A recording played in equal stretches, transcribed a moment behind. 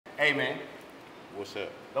Hey, man. What's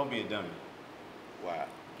up? Don't be a dummy. Why?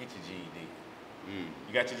 Get your GED.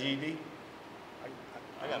 You got your GED?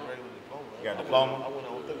 I got a regular diploma. You got a diploma? I went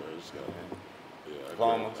on through.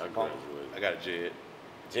 Diploma. I graduated. I got a JED.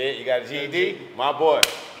 Jed, you got a GED? My boy.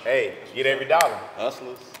 Hey, get every dollar.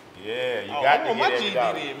 Hustlers. Yeah, you got to get every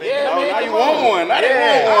dollar. Then, man. Yeah, Oh, man, now come you want on. one. I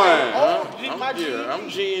didn't want one. my GED.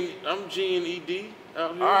 I'm G and ED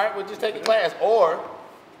out here. All right, well, just take a class. Or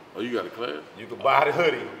Oh, you got a class? you could buy the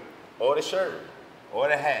hoodie, or the shirt, or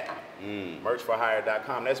the hat.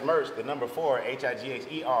 Merchforhire.com. That's merch, the number 4,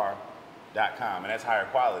 HIGHER.com. And that's higher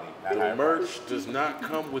quality, not higher Merch price. does not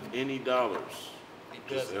come with any dollars.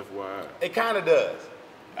 Just FYI. It kind of does.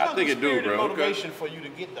 I think it do, bro. Motivation for you to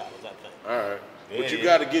get dollars, I think. All right. Yeah, But you yeah.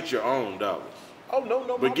 got to get your own dollars. Oh,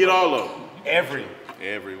 no. But get all of them.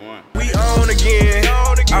 Everyone. We on again.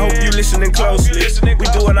 I hope you listening closely. We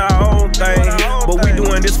doing our own thing, but we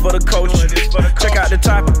doing this for the culture. Check out the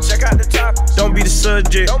topic. Don't be the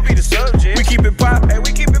subject. We keep it poppin'.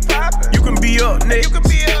 You can be up next.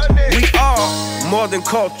 We are more than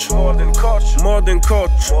culture. More than culture.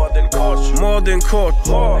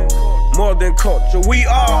 We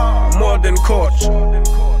are more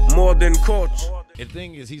than culture. The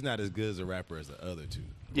thing is, he's not as good as a rapper as the other two.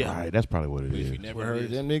 Yeah, right, that's probably what it is. If you never heard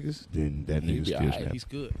them niggas, then that nigga's still snap. he's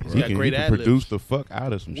good. He's He got can, great he can ad libs. produce the fuck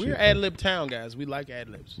out of some shit. We're ad lib town guys. We like ad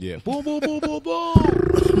libs. Yeah. Boom, boom, boom, boom,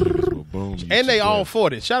 boom. Boom, And they all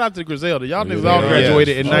for it. Shout out to Griselda. Y'all niggas all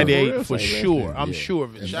graduated in '98 for sure. I'm sure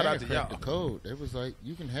of it. And Shout out to that y'all. cracked the code. It was like,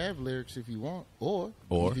 you can have lyrics if you want, or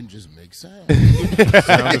you can just make sound.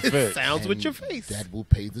 Sound effects. Sounds with And your face. That will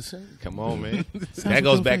pay the same. Come on, man. That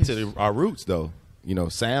goes back to our roots, though. You know,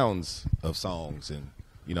 sounds of songs, and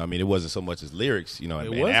you know, I mean, it wasn't so much as lyrics. You know,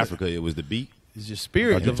 in wasn't. Africa, it was the beat. It's your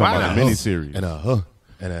spirit, the you talking about vibe. a miniseries. And a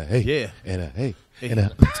and a hey, Yeah. and a hey, Hey. and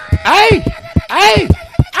a hey,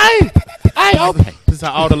 okay. This is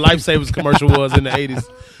how all the Lifesavers commercial was in the '80s.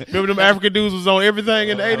 Remember them African dudes was on everything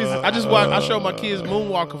in the '80s? I showed my kids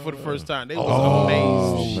Moonwalker for the first time. They was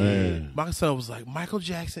amazed. Man. My son was like, Michael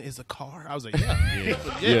Jackson is a car? I was like, yeah.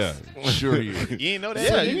 Yeah, sure he is. You ain't know that?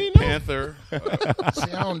 Yeah, you ain't know. Panther.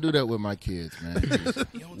 See, I don't do that with my kids, man.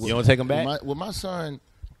 You don't take them back? With my son,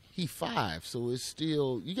 he 5, so it's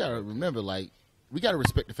still, you got to remember, like, we got to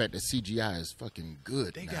respect the fact that CGI is fucking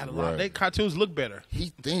good. They now. got a lot. They cartoons look better.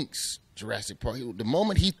 He thinks Jurassic Park. The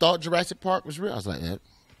moment he thought Jurassic Park was real, I was like,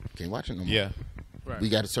 can't watch it no more. Yeah. We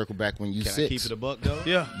got to circle back when you Can 6. I keep it a buck though?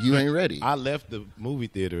 Yeah. You ain't ready. I left the movie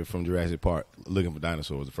theater from Jurassic Park looking for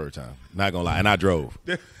dinosaurs the first time. Not gonna lie, and I drove.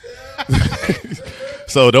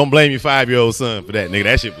 So don't blame your 5-year-old son for that, nigga.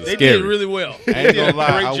 That shit was They scary. did really well. I ain't gonna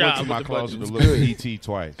lie, Great I went job to with my the closet to buttons. look at E.T.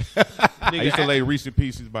 twice. I used to lay Reese's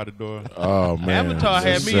Pieces by the door. Oh, man. Avatar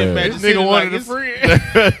had me in Magic This City nigga like wanted a it's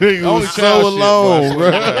friend. Only so alone,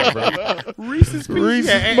 bro. Reese's Pieces.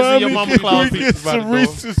 You had ants in your mama claw pieces by the door.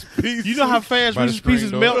 Reese's Pieces. You know how fast By the Reese's screen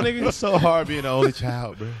Pieces door. melt, nigga? It's so hard being the only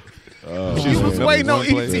child, bro. He was waiting on One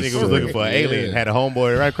place. E.T. Nigga was looking for an alien. Had a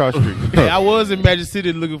homeboy right across the street. Hey, I was in Magic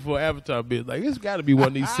City looking for an Avatar bitch. Like, it's got to be one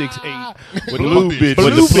of these 6'8". With the blue bitch.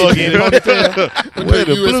 With the plug in ponytail. With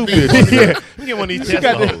the blue USB. bitch. Yeah. You get one of these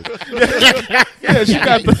Tesla hoes. Yeah, she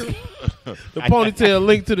got the ponytail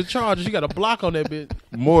linked to the charger. She got a block on that bitch.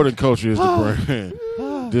 More Than Culture is the brand.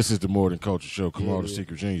 This is the More Than Culture show. Kamal, the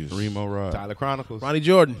Secret Genius. Reemo Rod. Tyler Chronicles. Ronnie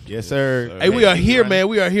Jordan. Yes, sir. Hey, we are here, man.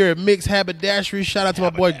 We are here at Mix Haberdashery. Shout out to my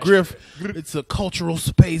boy Griff. It's a cultural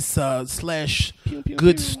space slash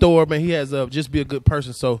good store, man. He has just be a good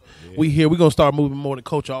person. So we here. We're gonna start moving more than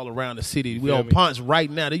culture all around the city. We on Ponce right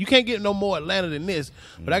now. You can't get no more Atlanta than this.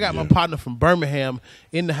 But I got my partner from Birmingham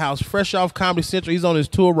in the house, fresh off Comedy Central. He's on his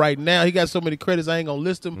tour right now. He got so many credits I ain't gonna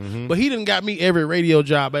list them. But he done got me every radio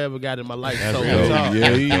job I ever got in my life. So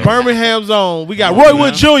Birmingham's on. We got Roy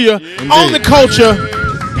Wood Jr. on the culture.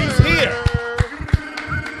 He's here.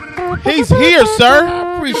 He's here, sir.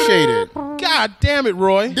 I appreciate it. God damn it,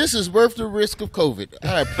 Roy. This is worth the risk of COVID.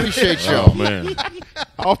 I appreciate y'all. Oh, man.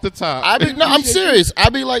 Off the top. I'm serious. I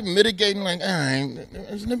be like mitigating, like, all right,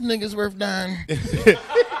 is them niggas worth dying?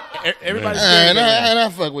 Everybody's And I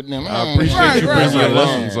fuck with them. I appreciate you bringing your right.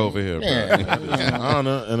 lessons over here, bro. Yeah. It's an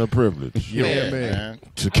honor and a privilege. Yeah, man.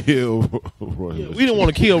 To kill Roy. We don't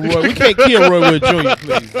want to kill Roy. We can't kill Roy Wood Jr.,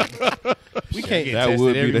 please. We can't. That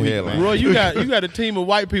would be the headline. Roy, you got a team of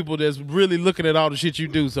white people that's really looking at all the shit you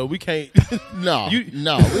do, so we can't. No, we It's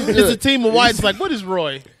good. a team of whites. Like, what is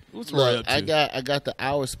Roy? What's Roy Look, up to? I got the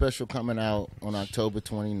Hour special coming out on October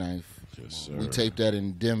 29th. Yes, sir. We taped that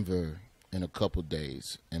in Denver in a couple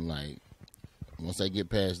days, and like once I get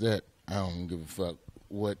past that, I don't give a fuck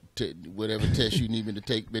whatever test you need me to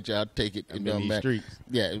take, bitch. I'll take it and in come these back. streets.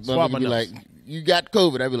 Yeah, Swap but be my like, you got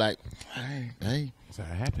COVID, I'd be like, hey. That's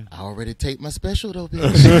how it happened. I already taped my special though,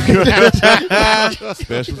 bitch.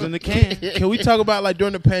 Specials in the can. Can we talk about like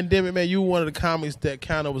during the pandemic, man? You were one of the comics that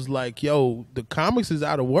kind of was like, "Yo, the comics is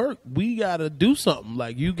out of work. We gotta do something."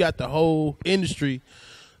 Like you got the whole industry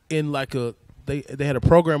in like a they had a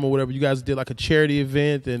program or whatever. You guys did like a charity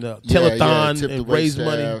event and a telethon and raise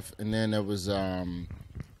money. And then there was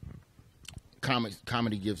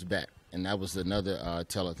Comedy Gives Back, and that was another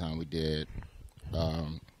telethon we did.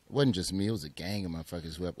 It wasn't just me, it was a gang of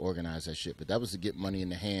motherfuckers who helped organize that shit. But that was to get money in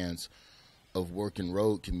the hands of working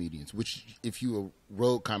road comedians, which if you a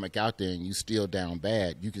road comic out there and you still down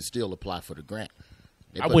bad, you can still apply for the grant.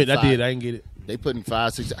 I did. I didn't get it. They put in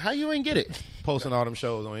 5, 6. How you ain't get it? Posting all them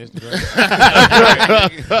shows on Instagram.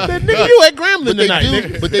 Nigga, you at Gremlin tonight.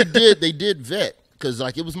 Nigga. But they did vet, because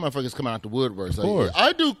like it was motherfuckers coming out the woodworks. Like, course.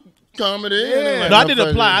 I do comedy. Yeah. Like, No, I didn't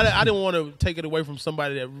apply. I didn't want to take it away from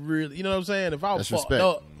somebody that really, you know what I'm saying? If I was That's fucked respect.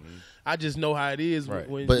 up, I just know how it is. Right.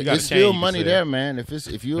 When But you it's gotta still change money yourself. there, man.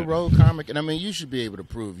 If you're a road comic, and I mean, you should be able to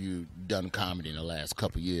prove you've done comedy in the last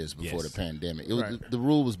couple of years before Yes. the pandemic. It was, Right. the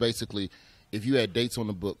rule was basically if you had dates on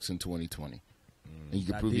the books in 2020, and you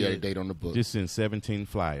could I prove you had a did. date on the book. Just send 17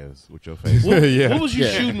 flyers with your face. What, Yeah. what was you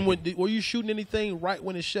Yeah. shooting? Were you shooting anything right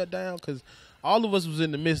when it shut down? Because all of us was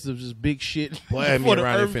in the midst of just big shit. Boy, me before and the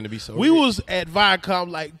Ronnie earth- finna be so We rich. was at Viacom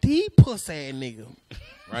like, "D pussy ass nigga."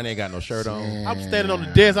 Ronnie ain't got no shirt on. I'm standing on the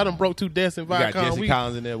desk. I done broke 2 desks in We got Viacom. Jesse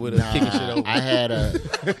Collins in there with us kicking shit over. I had a.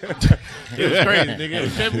 It was crazy, nigga. It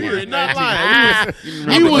was February Not 19th.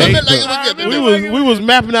 lying. We was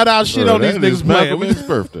mapping out our shit Bro, on these that is niggas playing. Malcolm X's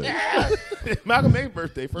birthday. Malcolm X's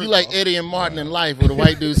birthday first. You like Eddie and Martin in life, where the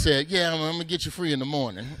white dude said, "Yeah, I'm gonna get you free in the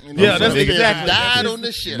morning." You know, Yeah, that's niggas exactly- died on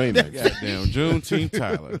this shit. Maymax. Goddamn Juneteenth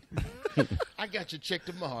Tyler. I got your check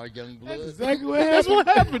tomorrow, young blood. exactly what That's happened. what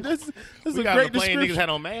happened. That's We a got great on the plane, niggas description. had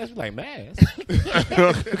on masks. We like,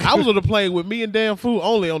 masks? I was on the plane with me and Dan Fu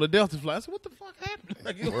only on the Delta flight. I said, "What the fuck happened?"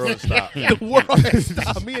 Like, it was- World stopped. the world had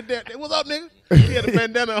stopped. Me and Dan, what's up, nigga? He had a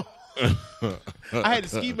bandana on. I had the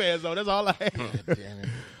ski mask on. That's all I had. Damn it.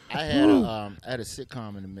 I had a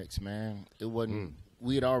sitcom in the mix, man. It wasn't.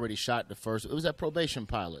 We had already shot the first. It was that Probation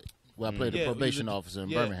pilot where I played the probation officer in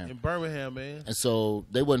Birmingham. In Birmingham, man. And so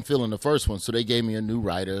they wasn't feeling the first one, so they gave me a new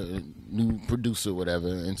writer, a new producer, whatever.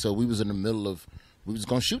 And so we was in the middle of, we was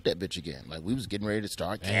gonna shoot that bitch again. Like we was getting ready to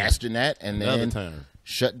start casting that, and Another then time.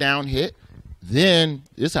 shutdown hit. Then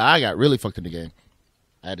this is how I got really fucked in the game.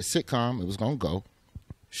 I had a sitcom, it was gonna go.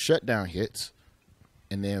 Shutdown hits,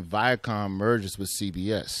 and then Viacom merges with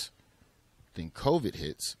CBS. Then COVID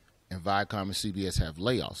hits, and Viacom and CBS have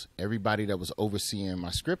layoffs. Everybody that was overseeing my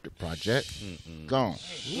scripted project, gone.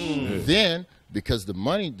 Then, because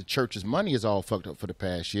the church's money is all fucked up for the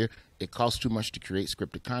past year, it costs too much to create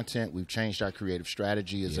scripted content. We've changed our creative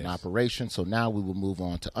strategy as an operation, so now we will move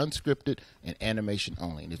on to unscripted and animation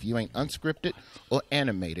only. And if you ain't unscripted or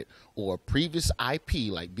animated or previous IP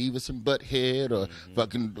like Beavis and Butthead or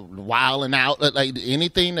fucking Wild and Out, like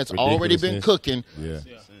anything that's already been Ridiculousness. cooking, Yeah.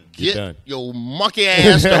 get done. your monkey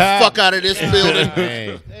ass the fuck out of this building.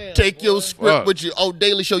 Hey. Take your script with you. Oh,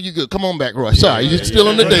 Daily Show, you good. Come on back, Roy. Sorry, you're still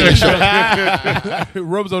on the Daily Show.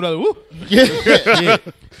 Rubs on the other. Woo. Yeah.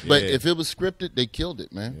 But Yeah. if it was scripted, they killed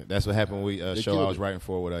it, man. That's what happened with show I killed was it. writing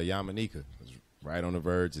for with Yamanika. It was right on the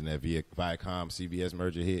verge, and that Viacom CBS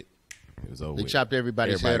merger hit. It was over. They with. chopped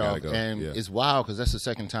everybody's Everybody head off. gotta go. And Yeah. it's wild because that's the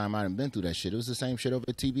second time I done been through that shit. It was the same shit over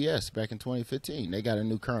at TBS back in 2015. They got a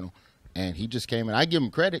new colonel. And he just came in. I give him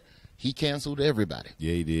credit. He canceled everybody.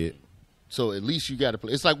 Yeah, he did. So at least you got to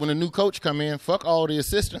play. It's like when a new coach come in, fuck all the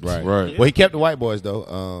assistants. Right. Right. Well, he kept the white boys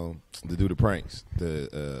though. To do the pranks.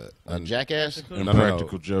 The Jackass.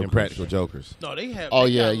 Impractical Jokers. Impractical Jokers. No, they have. Oh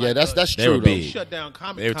they yeah, got yeah. like That's They true were though. big. shut down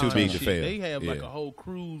Comic They were too Con big and to shit. fail. They have like Yeah. a whole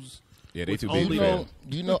cruise. Yeah, they with too only big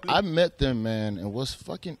to fail. I met them, man, and what's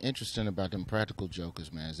fucking interesting about them Practical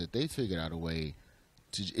Jokers, man, is that they figured out a way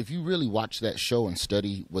to, if you really watch that show and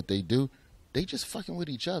study what they do, they just fucking with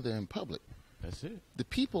each other in public. That's it. The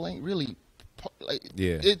people ain't really, like,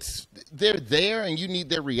 Yeah. they're there and you need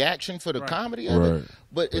their reaction for the comedy of Right. it,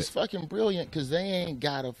 but it's fucking brilliant because they ain't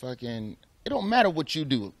got a fucking, it don't matter what you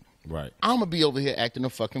do. Right. I'm gonna be over here acting a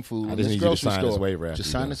fucking fool I in just this need you to grocery sign this store. waiver after Just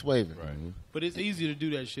you sign done. this waiver. Right. But it's easy to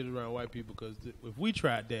do that shit around white people because if we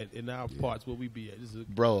tried that in our parts where we be at, there's a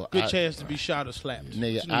Bro, good I- chance to be shot or slapped.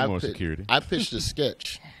 Nigga, need more security. I pitched a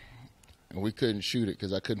sketch, and we couldn't shoot it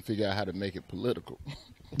because I couldn't figure out how to make it political.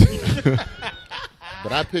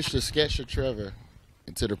 But I pitched a sketch to Trevor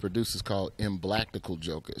and to the producers called Imblactical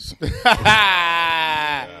Jokers.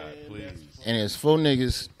 And it's 4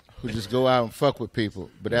 niggas who just go out and fuck with people.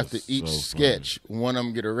 But after each sketch, one of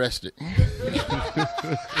them get arrested.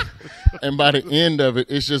 And by the end of it,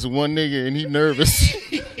 it's just one nigga and he nervous.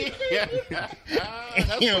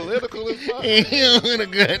 That's political as fuck.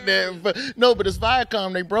 No, but it's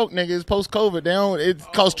Viacom. They broke, nigga. It's post-COVID. It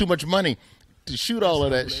costs too much money to shoot all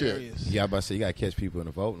of that shit. Yeah, I about to say, you got to catch people in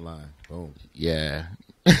the voting line. Boom. Yeah.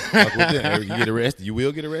 Fuck with them. You get arrested. You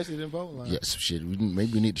will get arrested in the voting line. Yes, shit.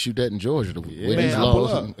 Maybe we need to shoot that in Georgia. The way Yeah, these man, pull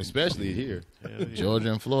laws, up, especially here.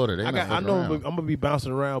 Georgia and Florida. They I know I'm gonna be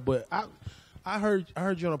bouncing around, but I heard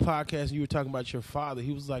you on a podcast and you were talking about your father.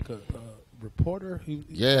 He was like a reporter.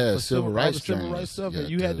 Yeah, for civil rights civil rights stuff. Yeah, and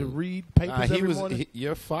you had to read papers every morning.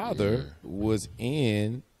 Your father was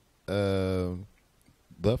in Lovecraft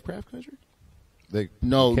Country.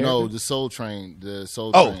 No, the Soul Train,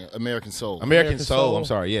 American Soul. American Soul. I'm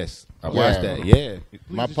sorry. Yes, I watched that. Yeah,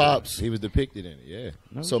 my pops. He was depicted in it. Yeah.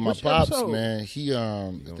 So my pops, episode? man, he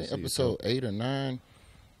I think episode 8 or 9.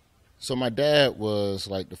 So my dad was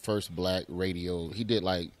like the first black radio. He did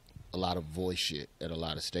like a lot of voice shit at a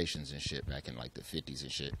lot of stations and shit back in like the 50s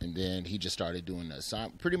and shit. And then he just started doing that.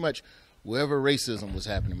 So pretty much wherever racism was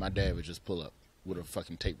happening, my dad would just pull up with a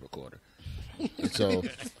fucking tape recorder. And so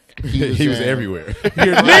he was everywhere.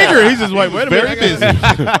 You're a nigger. He's just like, wait a minute. busy.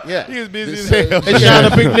 Yeah, He was busy as hell. They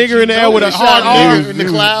shot a big nigger in the air with a hard R in the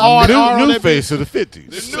cloud. New face of the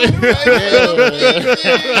 50s.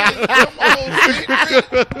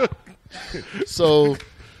 So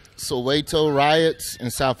Soweto riots in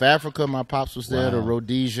South Africa. My pops was there. The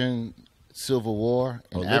Rhodesian Civil War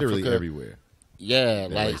in Literally Africa. everywhere. Yeah,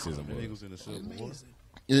 That like racism was. Niggas in the Civil War.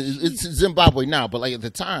 it's Zimbabwe now, but like at the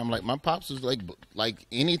time, like my pops was like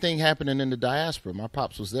anything happening in the diaspora. My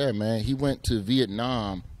pops was there, man. He went to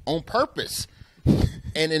Vietnam on purpose.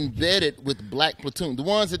 And embedded with black platoon, the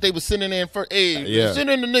ones that they were sending in for, send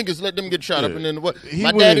in the niggas, let them get shot up, and then what? He My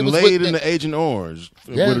went daddy and was laid with in the Agent Orange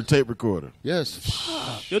with a tape recorder. Yes.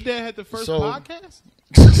 Your dad had the first So- podcast?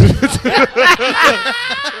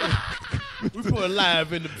 We put it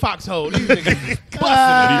live in the foxhole. These niggas busting.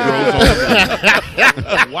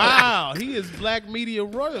 Wow, he is black media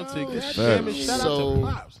royalty. God damn it, shout out to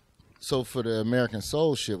Pops. So for the American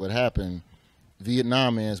Soul shit, what happened?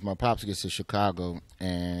 Vietnam is my pops gets to Chicago,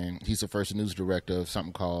 and he's the first news director of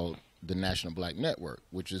something called the National Black Network,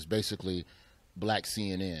 which is basically black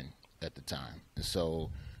CNN at the time. And so,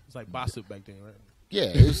 It's like Bossip back then, right? yeah,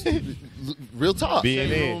 it was real talk.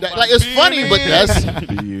 BNN. Like it's funny, but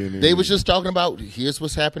they was just talking about here's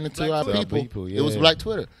what's happening to our people. Yeah. It was Black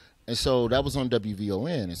Twitter, and so that was on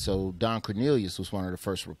WVON, and so Don Cornelius was one of the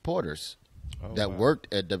first reporters that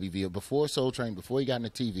worked at WVO before Soul Train, before he got into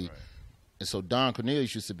TV. Right. And so Don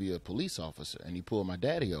Cornelius used to be a police officer, and he pulled my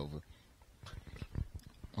daddy over.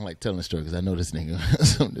 I'm like telling the story because I know this nigga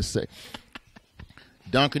has something to say.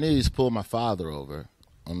 Don Cornelius pulled my father over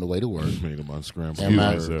on the way to work. Made him unscramble.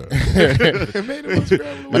 My dad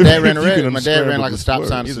ran a red. My dad ran like a stop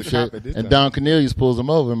sign or some shit. And Don Cornelius pulls him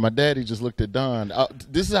over, and my daddy just looked at Don.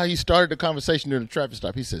 This is how he started the conversation during the traffic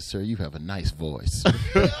stop. He said, "Sir, you have a nice voice."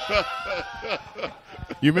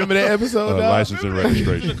 You remember that episode? License and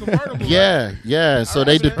registration. Yeah. So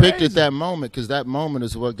they depicted that moment because that moment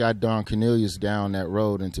is what got Don Cornelius down that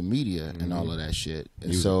road into media and all of that shit.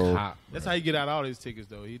 And so That's how you get out all these tickets,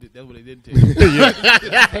 though. That's what they didn't take.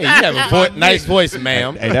 Hey, you have a nice voice,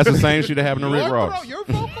 ma'am. Hey, that's the same shit that happened to Rick Ross. Your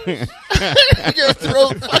vocals? your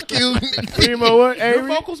throat, fuck you. Reemo, what? Hey, Your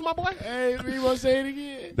vocals, my boy? Hey, Reemo, say it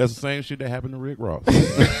again. That's the same shit that happened to Rick Ross.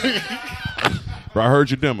 Bro, I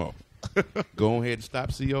heard your demo. Go ahead and stop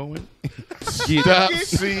COing. Stop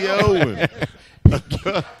COing. Go to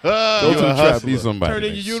the trap, be somebody. Turn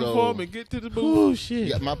in your uniform and get to the booth. Shit.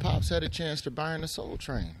 Yeah, my pops had a chance to buy in the Soul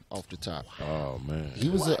Train off the top. Oh man, He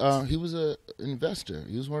was a investor.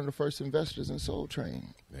 He was one of the first investors in Soul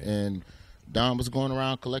Train. And Don was going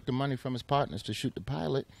around collecting money from his partners to shoot the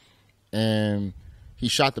pilot. And he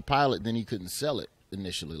shot the pilot, then he couldn't sell it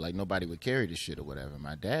initially. Like nobody would carry the shit or whatever.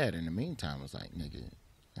 My dad, in the meantime, was like, "Nigga,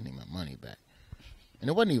 I need my money back." And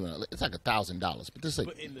it wasn't even. It's like $1,000, but this like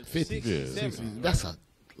But in the 50. 60s, 70s, That's a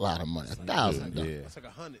lot of money. $1,000. Yeah. that's like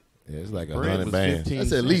 100. Yeah, it's like Bread 100 was bands. 15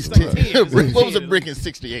 That's at least It's like 10. 10. What was a brick in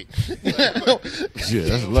 '68? yeah,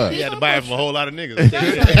 that's a lot. You had to buy it from a whole lot of niggas.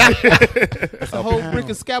 That's a whole brick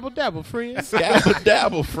of scabble dabble, friends. Dabble,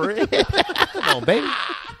 dabble, friend. Come on, baby.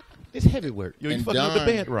 It's heavy work. Yo, you And fucking up the Don-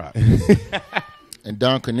 bedrock. And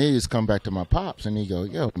Don Cornelius come back to my pops and he go,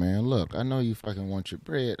 "Yo, man, look, I know you fucking want your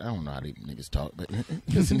bread. I don't know how these niggas talk, but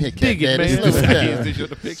listen here, cat Dig it, daddy, man. slow it down.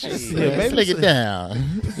 Yeah, Slick it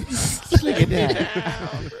down. Slick it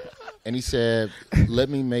down." And he said, "Let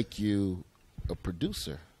me make you a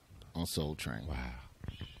producer on Soul Train." Wow.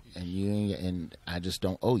 and I just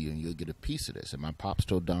don't owe you, and you'll get a piece of this. And my pops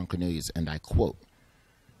told Don Cornelius, and I quote,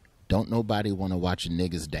 "Don't nobody want to watch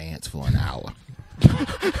niggas dance for an hour."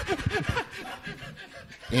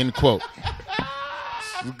 End quote.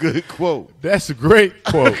 Good quote. That's a great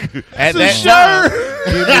quote. At that time,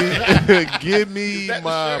 Give me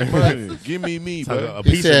my money. Give me, bro. a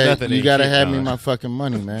He piece of said, nothing. "You ain't gotta shit, have me dog. my fucking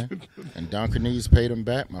money, man." And Don Cornelius paid him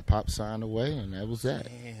back. My pop signed away, and that was that.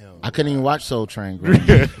 I couldn't even watch Soul Train growing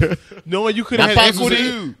up. Knowing you could My have had pops was-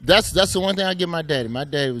 equity. That's the one thing I give my daddy. My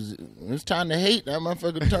daddy was, it was time to hate, that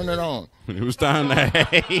motherfucker turned it on. It was time to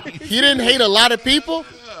hate. He didn't hate a lot of people,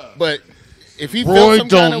 but if he felt Boy, some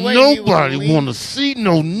kind of don't way, he would nobody leave. want to see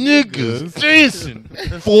no niggas dancing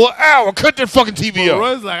for an hour. Cut that fucking TV off.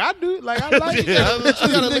 Runs like I do. Like I like it. But you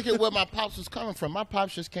gotta look at where my pops was coming from. My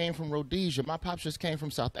pops just came from Rhodesia. My pops just came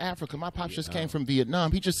from South Africa. My pops just came from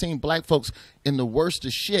Vietnam. He just seen black folks in the worst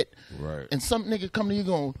of shit. Right. And some nigga come to you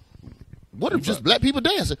going, "What if just black people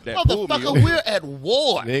dancing?" pulled me Motherfucker, over. we're at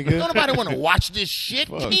war. Nigga. Don't nobody want to watch this shit.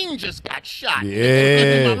 King just got shot.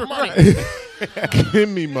 Yeah. Give me my money. Give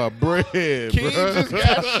me my bread, King bro. just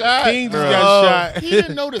got shot. King just got shot. He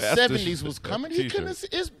didn't know the That's the 70s was coming. He t-shirt. couldn't see.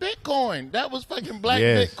 It's Bitcoin. That was fucking black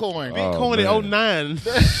Yes. Bitcoin. Bitcoin in 09.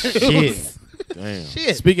 Shit. Damn.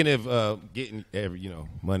 Shit. Speaking of getting every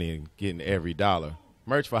money and getting every dollar,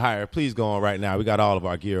 merch for hire. Please go on right now. We got all of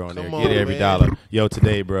our gear on there. Come Get on, every man. dollar. Yo,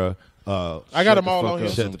 today, bro. I got them all on here.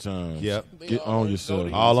 Sometimes. Yep. Get on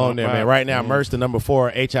yourself. All on there, man. Right now, merch the number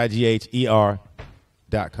 4 HIGHER.com.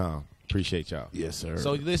 Appreciate y'all. Yes, sir.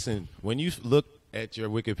 So listen, when you look at your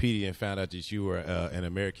Wikipedia and found out that you were an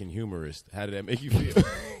American humorist, how did that make you feel?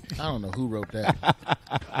 I don't know who wrote that.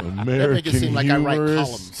 American That make it seem like I write humorist.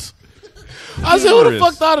 columns. I said, who the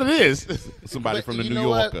fuck thought of this? Somebody But from the you New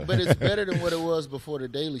know Yorker. what? But it's better than what it was before the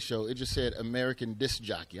Daily Show. It just said American disc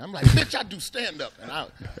jockey. I'm like, bitch, I do stand up, and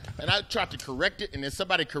I tried to correct it, and then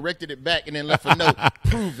somebody corrected it back, and then left a note,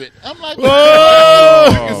 prove it. I'm like, You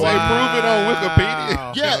can say prove it on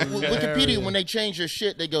Wikipedia. yeah, Wikipedia, when they change your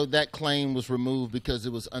shit, they go, that claim was removed because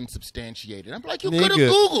it was unsubstantiated. I'm like, you could have Nigga.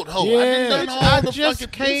 Googled, ho. I done done all I the just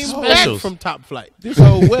fucking came back specials. from Top Flight. This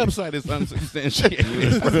whole website is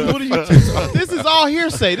unsubstantiated. What are you this is all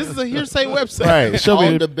hearsay. This is a hearsay website. Right. Show All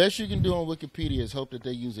me the best you can do on Wikipedia is hope that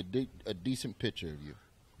they use a decent picture of you.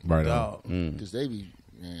 Right Dog. Because they be,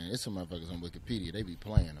 man, there's some motherfuckers on Wikipedia, they be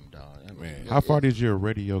playing them, dog. I mean, How far did your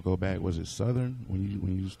radio go back? Was it Southern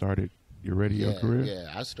when you started your radio career?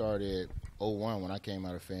 Yeah, I started 01 when I came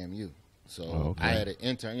out of FAMU. So okay. I had an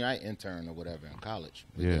intern, I interned or whatever in college.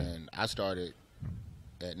 But Yeah. then I started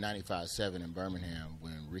at 95.7 in Birmingham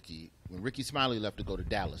when Ricky Smiley left to go to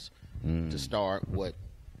Dallas to start what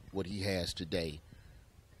he has today.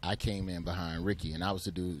 I came in behind Ricky, and I was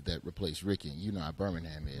the dude that replaced Ricky. And you know how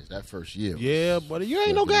Birmingham is. That first year. Yeah, but you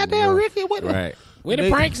ain't no goddamn Ricky. What Right. Where the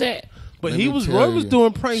pranks at? But Let he me was tell Roy was you.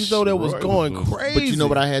 doing pranks though that was Roy going was- crazy. But you know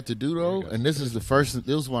what I had to do though, and this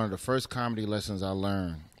was one of the first comedy lessons I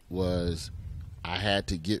learned was I had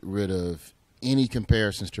to get rid of any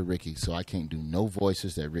comparisons to Ricky. So I can't do no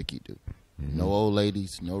voices that Ricky do, no old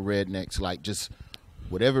ladies, no rednecks, like just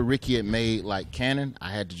whatever Ricky had made like canon.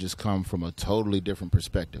 I had to just come from a totally different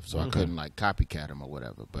perspective, so I couldn't like copycat him or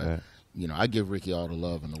whatever. But you know, I give Ricky all the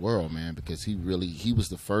love in the world, man, because he was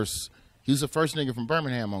the first nigga from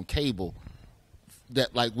Birmingham on cable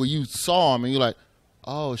that like where you saw him and you're like,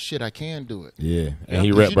 oh shit, I can do it. Yeah. And he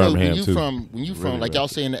 'Cause rep you know, Birmingham, when too. you from like y'all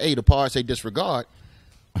say in the A, the part say disregard,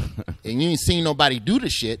 and you ain't seen nobody do the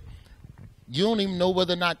shit. You don't even know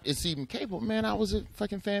whether or not it's even capable. Man, I was at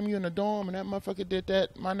fucking FAMU in the dorm, and that motherfucker did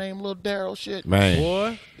that. My name, Lil Daryl shit. Man.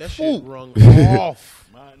 boy, that shit Ooh. rung off.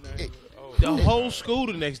 The whole school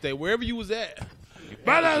the next day, wherever you was at.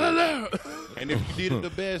 And if you did it the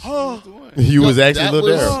best, you was the one. You was That actually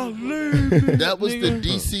Lil was- Daryl. That was the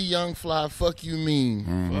DC Young Fly fuck you mean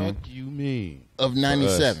Fuck you mean. of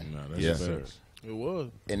 97. No, that's Yeah. the best. It was.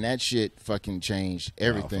 And that shit fucking changed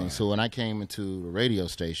everything. So when I came into the radio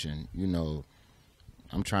station, you know,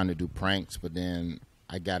 I'm trying to do pranks, but then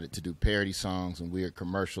I got it to do parody songs and weird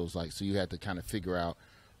commercials. Like, so you had to kind of figure out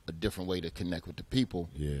a different way to connect with the people.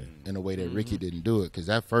 Yeah. In a way that Ricky didn't do it. Because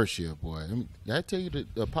that first year, boy, did I tell you the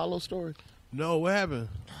Apollo story? No, what happened?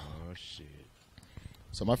 Oh shit.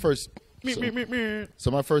 So my first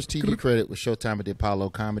TV credit was Showtime at the Apollo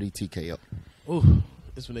Comedy TKO, Ooh,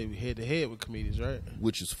 this when they be head to head with comedians, right?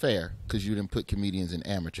 which is fair because you didn't put comedians in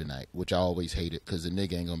amateur night, which I always hated because the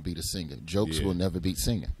nigga ain't gonna beat a singer. Jokes will never beat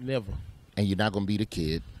singing, Never. and you're not gonna beat a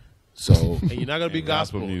kid. So And you're not gonna be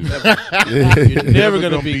gospel. music. You're never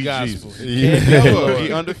gonna be gospel.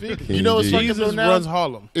 He undefeated. you know what's fucking Jesus though now? runs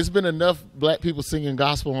Harlem. It's been enough black people singing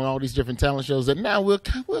gospel on all these different talent shows that now we'll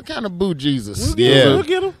kind of boo Jesus. We'll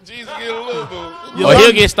get him. Jesus get a little boo. Or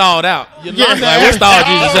he'll get stalled out. Like, we'll stall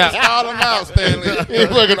Jesus out. Call him out, Stanley. He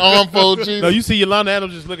fucking armfold Jesus. No, you see Yolanda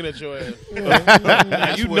Adams just looking at your ass.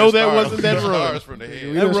 Now, you know that wasn't that run. From the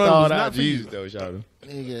head. That run was not for you. Jesus, though, shout out.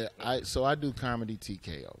 Nigga, I do comedy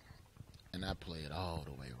TKO, and I play it all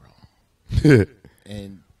the way wrong.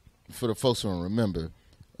 And for the folks who don't remember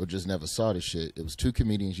or just never saw this shit, it was 2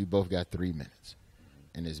 comedians. You both got 3 minutes,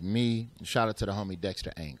 and it's me. Shout out to the homie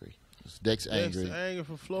Dexter Angry. It's Dex Angry. Dexter Angry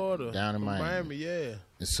from Florida. Down in Miami. Yeah.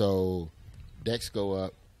 And so Dex go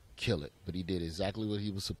up, kill it, but he did exactly what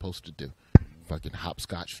he was supposed to do. Fucking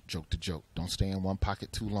hopscotch, joke to joke. Don't stay in one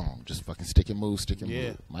pocket too long. Just fucking stick and move,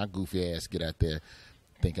 move. My goofy ass get out there,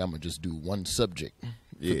 think I'm going to just do one subject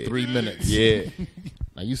for 3 minutes. Yeah.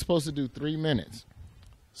 Now, you're supposed to do 3 minutes.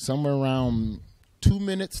 Somewhere around 2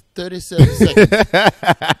 minutes, 37 seconds.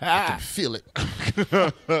 I can feel it. I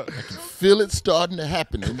can feel it starting to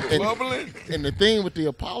happen. And the thing with the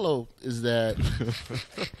Apollo is that,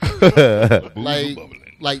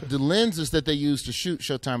 like the lenses that they use to shoot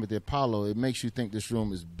Showtime at the Apollo, it makes you think this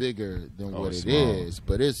room is bigger than what it is,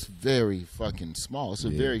 but it's very fucking small. It's a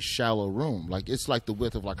very shallow room. Like, it's like the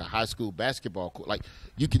width of like a high school basketball court. Like,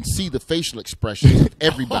 you can see the facial expressions of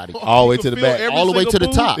everybody. All the way to the back. All the way to the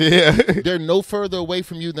top. Yeah. They're no further away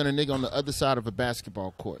from you than a nigga on the other side of a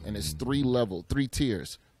basketball court. And it's 3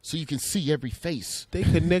 tiers. So you can see every face. They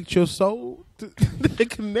connect your soul. They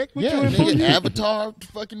connect with Yeah, you. nigga, avatar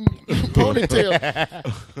fucking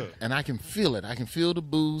ponytail. And I can feel it. I can feel the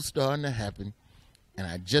booze starting to happen. And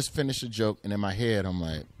I just finished a joke, and in my head I'm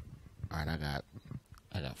like, all right,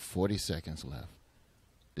 I got 40 seconds left.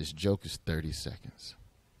 This joke is 30 seconds.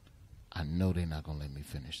 I know they're not gonna let me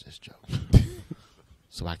finish this joke.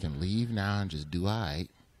 So I can leave now and just do all right,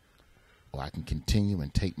 or I can continue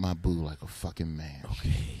and take my boo like a fucking man.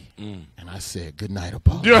 Okay. And I said, good night,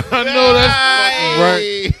 Apollo. I know that's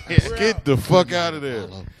right. Get the fuck out of there.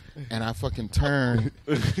 Apollo. And I fucking turned,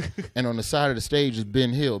 and on the side of the stage is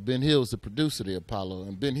Ben Hill. Ben Hill is the producer of the Apollo,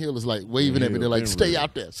 and Ben Hill is like waving at me. They're like, stay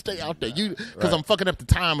out there, you, because I'm fucking up the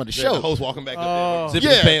time of the show. The host walking back up there, zipping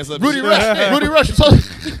his pants up. Rudy Rush. So,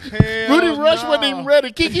 Rudy Rush wasn't even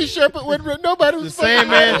ready. Kiki Sherpa wasn't ready. Nobody was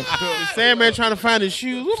The Sandman trying to find his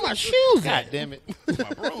shoes. Where's my shoes? God damn it. My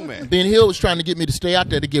bro, man. Ben Hill was trying to get me to stay out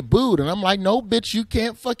there to get booed, and I'm like, no, bitch, you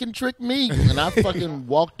can't fucking trick me. And I fucking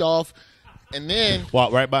walked off. And then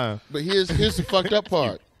Walk right by him. But here's the fucked up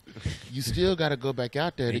part. You still got to go back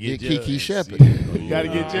out there to get Kiki Shepard. You got to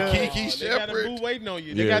get Kiki They got a boo waiting on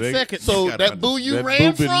you. They Yeah, got seconds. So gotta that boo you That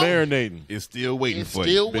ran boo been from, marinating. It's still waiting it's for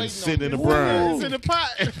still you. Been waiting sitting in the on me. brine. It's in the pot.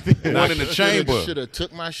 One in the chamber. Should have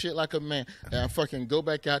took my shit like a man. And I fucking go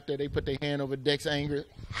back out there. They put their hand over Dex Angry.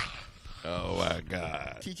 Oh my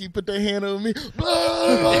God. Kiki put their hand over me.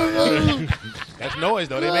 That's noise,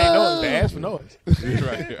 though. They made noise. They asked for noise.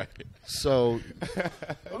 right. So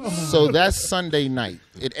that's Sunday night.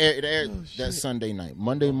 It aired that Sunday night.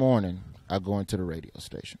 Monday morning, I go into the radio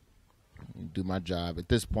station, do my job. At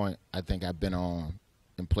this point, I think I've been on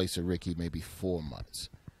in place of Ricky maybe 4 months.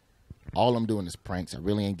 All I'm doing is pranks. I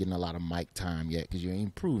really ain't getting a lot of mic time yet because you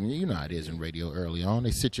ain't proving. You know how it is in radio early on.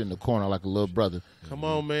 They sit you in the corner like a little brother. Come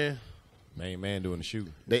on, man. Main man doing the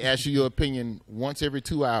shooting. They ask you your opinion once every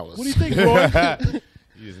 2 hours. What do you think, Roy?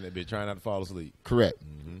 You just in that bitch trying not to fall asleep. Correct.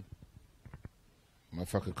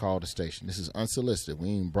 Motherfucker called the station. This is unsolicited. We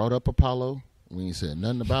ain't brought up Apollo. We ain't said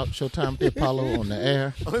nothing about Showtime with the Apollo on the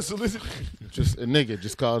air. Unsolicited. Just a nigga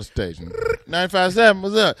just called the station. 957,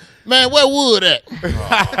 what's up? Man, where Wood at?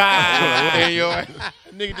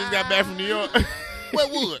 Nigga just got back from New York. Where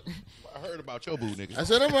Wood? I heard about your boo, nigga. I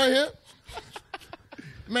said, I'm right here.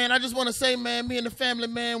 Man, I just want to say, man, me and the family,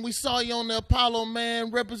 man, we saw you on the Apollo,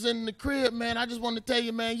 man, representing the crib, man. I just want to tell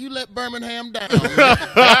you, man, you let Birmingham down.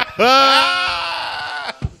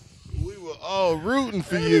 We were all rooting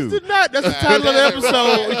for you. That's the title of the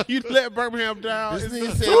episode. You let Birmingham down. This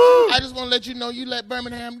nigga said, I just want to let you know you let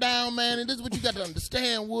Birmingham down, man, and this is what you got to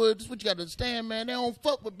understand, Wood. This is what you got to understand, man. They don't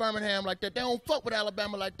fuck with Birmingham like that. They don't fuck with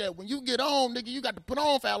Alabama like that. When you get on, nigga, you got to put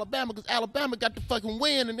on for Alabama because Alabama got to fucking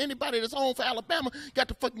win, and anybody that's on for Alabama got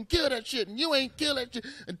to fucking kill that shit, and you ain't kill that shit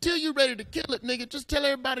until you ready to kill it, nigga. Just tell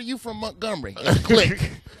everybody you from Montgomery. And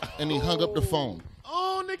click. And he hung up the phone.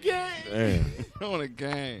 On the game. Damn. On the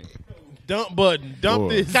game. Dump button. Dump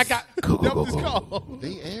Boy. this. Dump this call.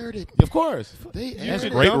 They aired it. Of course. They aired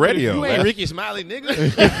it. Great radio. You ain't Ricky Smiley, nigga. We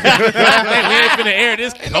ain't finna air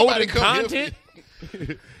this coded content.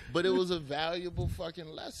 But it was a valuable fucking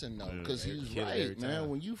lesson though, because he was right, man.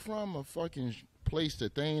 When you from a fucking place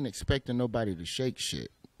that they ain't expecting nobody to shake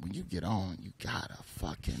shit, when you get on, you gotta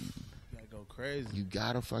fucking go crazy. You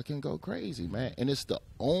gotta fucking go crazy, man. And it's the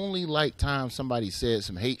only like time somebody said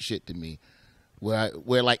some hate shit to me, where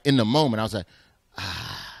like in the moment I was like,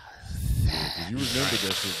 You remember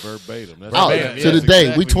that shit verbatim. That's to the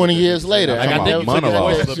day. We 20 years later. Like, I think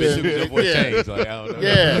monologue.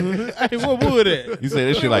 Yeah. Hey, what wood at? You say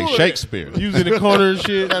this shit like Shakespeare. You was in the corner and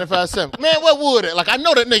shit. 95.7. Man, what wood at? Like, I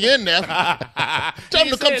know that nigga in there. Tell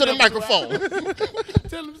him to come to the microphone.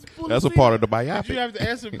 Tell him to pull That's the a part of the Did you biopic. have to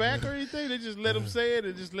answer back or anything? They just let him say it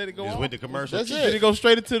and just let it go Just off? went to commercial. That's Did it. it go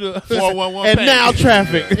straight into the 411 And page. now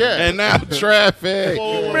traffic. Yeah. And now traffic.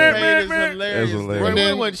 411 page is hilarious. That's hilarious. Well,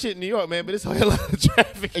 then- it wasn't shit in New York, man, but it's a lot of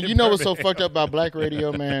traffic. And you know what's so fucked up about black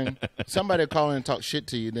radio, man? Somebody will call in and talk shit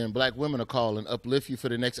to you, then black women will call and uplift you for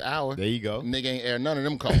the next hour. There you go. Nigga ain't air none of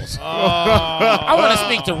them calls. I want to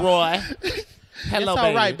speak to Roy. Hello, It's all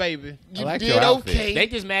baby. right, baby. You like did your outfit. okay. They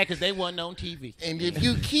just mad because they wasn't on TV. And if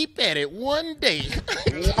you keep at it one day,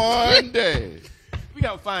 One day. We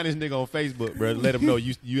gotta find this nigga on Facebook, bro. Let him know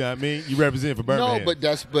you know what I mean? You represent for Birmingham. no,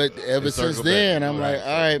 but ever since circle then, back. I'm Right. like,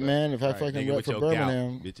 all right, man, if I All right, fucking nigga, rep with for your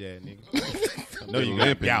Birmingham. gout, bitch ass nigga. No, you got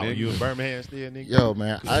Limping, gout. nigga. You in Birmingham still, nigga? Yo,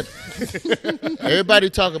 man, everybody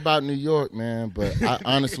talk about New York, man, but I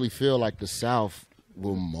honestly feel like the South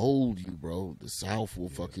will mold you, bro. The South will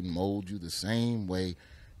fucking mold you the same way,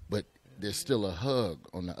 but there's still a hug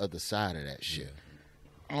on the other side of that shit.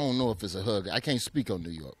 I don't know if it's a hug. I can't speak on New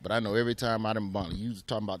York, but I know every time I done bombed, you was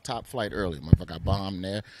talking about Top Flight earlier, motherfucker. I bombed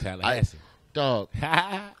there. Tallahassee. Dog,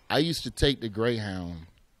 I used to take the Greyhound.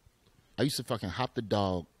 I used to fucking hop the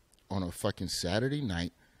dog on a fucking Saturday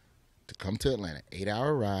night to come to Atlanta.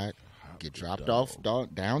 8-hour ride, get dropped off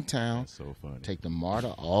downtown, so funny. take the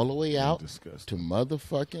MARTA all the way out disgusting. to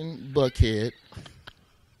motherfucking Buckhead,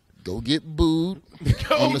 go get booed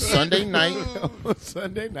on the Sunday night.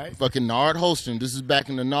 Sunday night. Fucking Nard hosting. This is back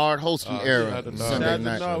in the Nard hosting era. had the Nard. Sunday Shout out to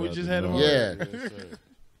night. Nard. We just had him on. Yeah.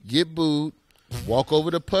 Get booed. Walk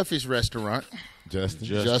over to Puffy's restaurant.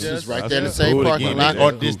 Justice right there in the same Who parking again,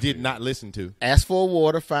 lot. or just did not listen to. Ask for a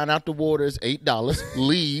water. Find out the water is $8.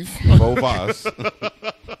 Leave. Bovas.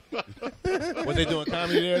 Was they doing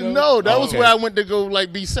comedy there, though? No, that was Okay. where I went to go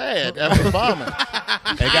like be sad after bombing.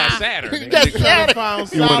 They got sadder. nigga. Got sad. Found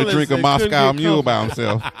He went to solace drink a and couldn't Moscow get Mule comfortable. by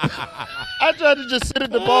himself. I tried to just sit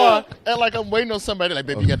at the bar and like I'm waiting on somebody. Like,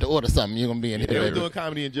 baby, you got to order something. You're gonna be in They were here. doing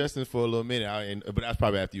comedy in Justin for a little minute, but that's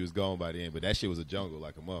probably after you was gone by then. But that shit was a jungle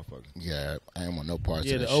like a motherfucker. Yeah, I ain't want no parts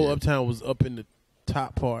Yeah, of the that old shit. Uptown was up in the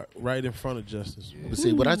top part, right in front of Justice. But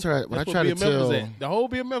see, what I try That's to where BMF was tell. at. The whole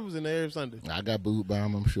BMF was in there every Sunday. I got booed by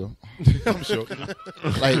him, I'm sure. I'm sure.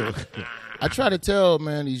 Like, I try to tell,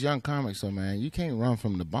 man, these young comics, so, man, you can't run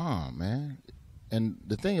from the bomb, man. And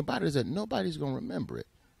the thing about it is that nobody's going to remember it.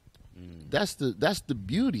 That's the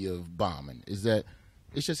beauty of bombing, is that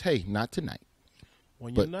it's just, hey, not tonight.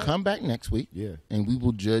 When you're But not, come back next week, Yeah. and we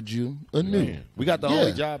will judge you anew. We got the Yeah.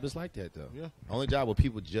 only job that's like that, though. Yeah. Only job where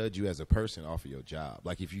people judge you as a person off of your job.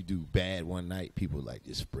 Like, if you do bad one night, people, like,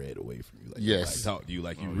 just spread away from you. Like, Yes. Like, talk to you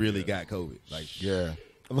like you really got COVID. Like, Yeah.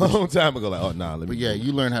 a long time ago, like, oh, nah, let me But yeah, go.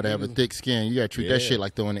 you learn how to have a thick skin. You got to treat that Yeah. shit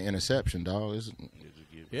like throwing an interception, dog.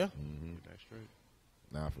 yeah.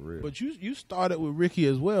 Nah, for real. But you started with Ricky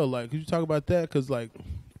as well. Like, could you talk about that? Because like,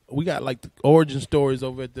 we got like the origin stories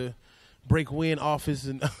over at the Break Win office,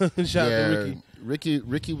 and shout out to Ricky.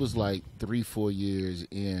 Ricky was like 3-4 years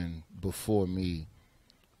in before me.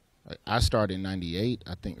 Like, I started in 98.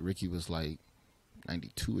 I think Ricky was like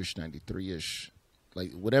 92-ish, 93-ish.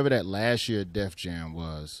 Like, whatever that last year Def Jam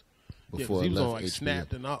was Yeah, 'cause before he I was left on like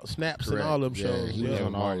HBO. Snaps Correct. and all them Yeah, shows. he was yeah.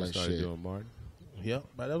 on all Martin that started shit. doing Martin. Yep,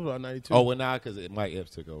 but that was about 92. Oh, well, nah, because Mike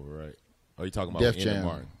Epps took over, right? Are you talking about Def when Emmett Jam.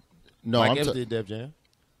 Martin? No, Mike I'm Epps ta- did Def Jam.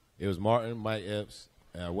 It was Martin, Mike Epps,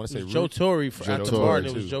 and I want to it say was Joe Roots. Torre. Joe After Torre, Martin,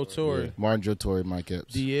 it was too. Joe Torre. Martin, Joe Torre, Mike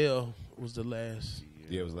Epps. DL was the last.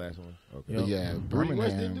 Yeah, it was the last one. Okay. But yeah, Rudy Rush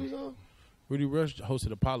didn't do Birmingham. something? Rudy Rush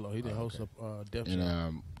hosted Apollo. He didn't host Def And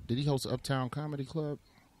Jam. did he host Uptown Comedy Club?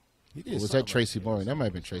 He Or did was something that Tracy Morgan? That might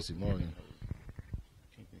have been Tracy Morgan.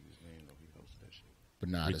 But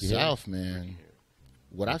nah, the Ricky South, man.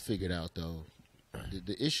 What I figured out though,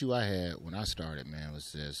 the issue I had when I started, man,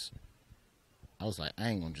 was this. I was like, I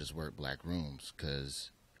ain't gonna just work black rooms because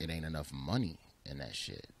it ain't enough money in that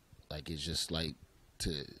shit. Like, it's just like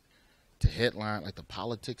to headline, like the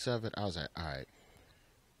politics of it. I was like, all right,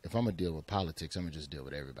 if I'm gonna deal with politics, I'm gonna just deal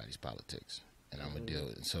with everybody's politics, and I'm gonna deal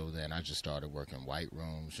with it. So then I just started working white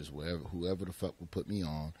rooms, just whoever the fuck would put me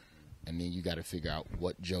on, and then you got to figure out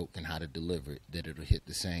what joke and how to deliver it that it'll hit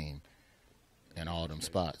the same. and all them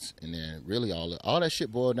spots. And then really all that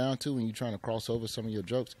shit boiled down to when you're trying to cross over some of your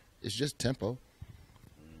jokes, it's just tempo.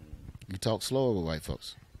 You talk slower with white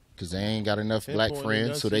folks because they ain't got enough black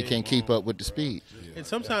friends, so they can't keep up with the speed. And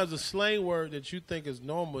sometimes a slang word that you think is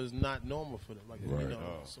normal is not normal for them. Like, you know,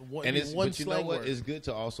 so and it's one but you know slang what? word. It's good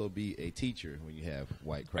to also be a teacher when you have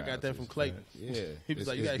white crowds. I got that from Clayton. Yeah, He was it's,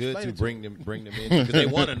 like, you it's gotta good explain to it to bring them in because they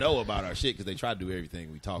want to know about our shit because they try to do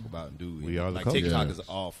everything we talk about and do. We are the like culture. TikTok Yeah. is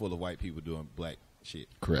all full of white people doing black shit.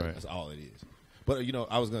 Correct. That's all it is. But you know,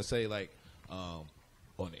 I was gonna say like on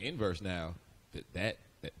the inverse now that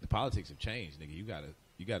the politics have changed, nigga. You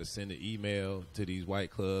gotta send an email to these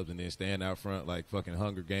white clubs and then stand out front like fucking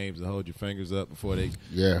Hunger Games and hold your fingers up before they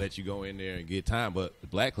let you go in there and get time. But the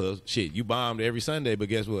black clubs, shit, you bombed every Sunday, but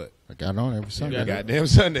guess what? I got on every Sunday. Goddamn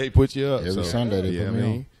Sunday put you up. Every Sunday they put me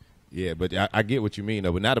on. Yeah, but I get what you mean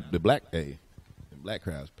though. But not the black black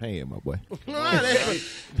crowd's paying, my boy.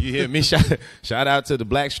 You hear me? Shout out to the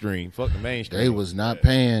black stream. Fuck the mainstream. They was not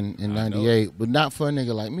paying in 98, but not for a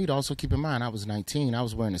nigga like me to also keep in mind I was 19. I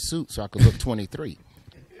was wearing a suit so I could look 23.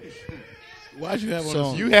 Why'd you have So-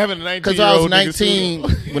 on You having a 19-year-old Because I was nigga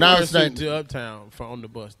 19 when I was 19. to Uptown on the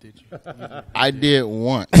bus, did you? I did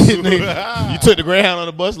once. you took the Greyhound on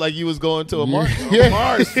the bus like you was going to a march. Yeah.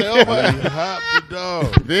 March, Selma. hop the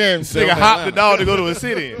dog. Then Nigga hopped the dog to go to a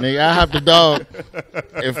city. nigga, I hopped the dog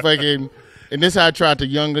and fucking. And this how I tried to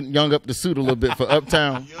young up the suit a little bit for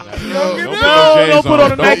Uptown. Don't put on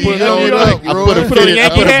the Nike. I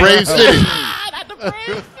put a Brave City.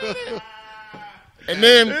 And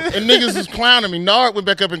then niggas was clowning me. Nard went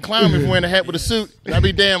back up and clowned me for wearing a hat with a suit. And I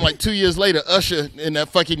be damn, like 2 years later, Usher in that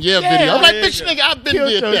fucking video. I'm like, bitch, nigga, I've been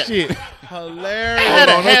did that. Shit. Hilarious. I had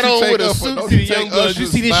a hat on with a suit. Young Bloods, you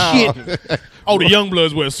see this shit? Oh, the Young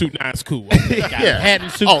Bloods wear a suit. Nah, it's cool. Okay, got a hat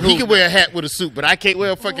and suit. Oh, cool. he can wear a hat with a suit, but I can't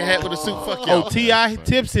wear a fucking hat with a suit. Fuck y'all. Oh, T.I.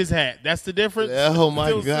 tips his hat. That's the difference. Oh my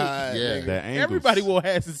Still God. Yeah. That angles. Everybody wore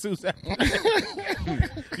hats and suits.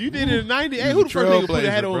 You did it in '90. Hey, who the first nigga put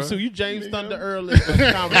a hat on a suit? You James Thunder early. Who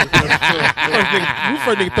first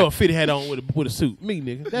nigga throw a fitted hat on with a suit? Me,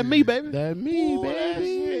 nigga. That me, baby. That me,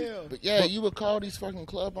 baby. But yeah, you would call these fucking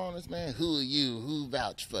club owners, man. Who are you? Who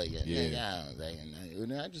vouch for you? Yeah.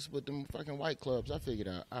 And I just with them fucking white clubs, I figured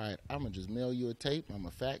out, all right, I'm gonna just mail you a tape. I'm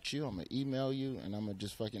gonna fax you. I'm gonna email you, and I'm gonna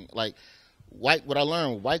just fucking like white. What I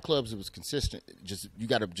learned with white clubs, it was consistent. Just you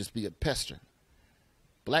got to just be a pester.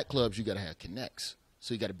 Black clubs, you got to have connects.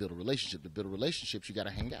 So you got to build a relationship. To build a relationship, you got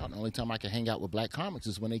to hang out. And the only time I could hang out with black comics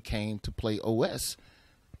is when they came to play OS.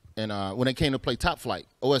 And when they came to play Top Flight,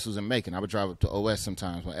 OS was in Macon. I would drive up to OS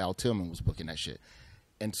sometimes when Al Tillman was booking that shit.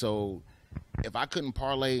 And so if I couldn't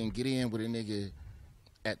parlay and get in with a nigga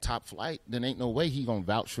at Top Flight, then ain't no way he gonna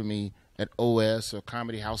vouch for me at OS or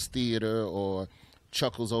Comedy House Theater or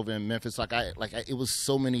Chuckles over in Memphis. It was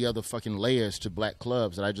so many other fucking layers to black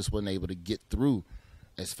clubs that I just wasn't able to get through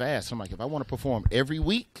as fast. So I'm like, if I want to perform every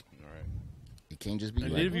week, it can't just be.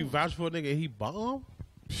 And like, if you vouch for a nigga and he bomb,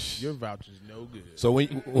 your vouch is no good. So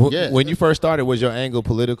when you first started, was your angle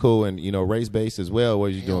political and race based as well? What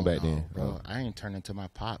was you doing back then, bro? I ain't turned into my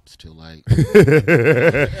pops till like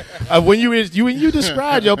when you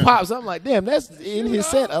described your pops, I'm like, damn, that's in his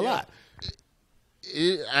set a lot.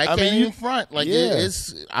 I can't even front. Like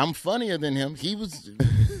I'm funnier than him. He was.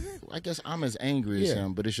 I guess I'm as angry as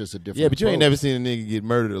him, but it's just a different. Yeah, but you ain't approach. never seen a nigga get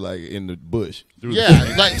murdered like in the bush.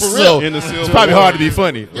 Yeah, like for So real. it's probably hard to be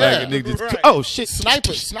funny. Yeah. Like a nigga just, oh shit,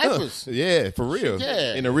 Snipers. Yeah, for real.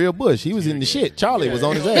 Yeah. In the real bush, he was in the shit. Charlie was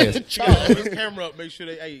on his ass. Hold his camera up. Make sure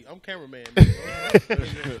hey, I'm cameraman.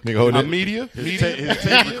 Nigga holding it. Media? His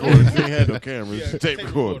tape recorder. He ain't had no camera. It's a tape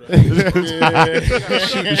recorder.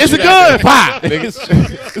 It's a gun. Pop. Nigga.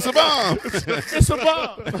 It's a bomb. It's a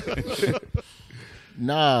bomb.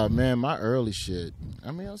 Nah, man, my early shit. I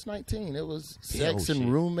mean, I was 19. It was sex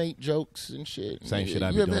and roommate jokes and shit. Same shit I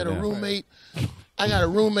be You ever doing had a now. roommate? I got a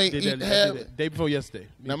roommate Did eat that half. day before yesterday.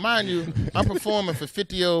 Now, mind you, I'm performing for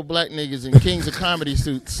 50-year-old black niggas in Kings of Comedy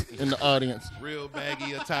suits in the audience. Real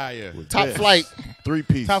baggy attire. Top Flight.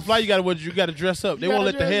 3-piece. Top Flight, you got to dress up. They won't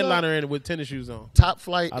let the dress headliner in with tennis shoes on. Top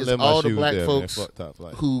Flight I is left my all the shoes black there, man. folks Fuck Top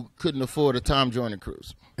Flight. who couldn't afford a Tom Joyner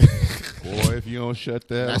cruise. Boy, if you don't shut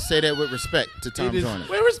And I that. say that with respect to Tom is- Joyner.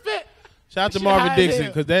 With respect. Shout out to Shit Marvin high as Dixon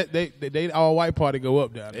hell. because they all white party go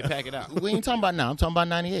up down They there. pack it out. We ain't talking about now. I'm talking about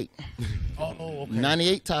 98. Oh, okay.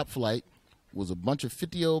 98 Top Flight was a bunch of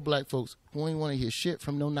 50-year-old black folks who ain't want to hear shit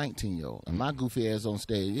from no 19-year-old. And my goofy ass on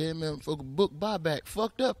stage, yeah, man, fucking book buyback.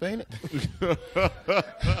 Fucked up, ain't it?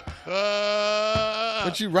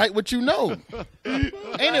 But you write what you know.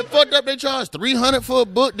 Ain't it fucked up they charge $300 for a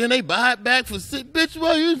book, then they buy it back for $6? Bitch,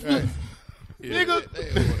 what you... nigga.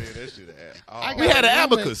 We had an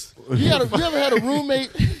abacus. You ever had a roommate?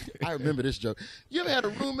 I remember this joke. You ever had a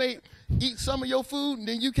roommate eat some of your food and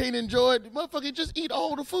then you can't enjoy it? Motherfucker, just eat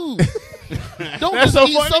all the food. Don't just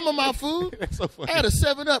eat some of my food. So funny. I had a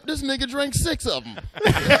 7-Up. This nigga drank 6 of them.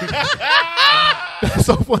 That's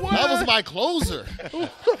so funny. That was my closer.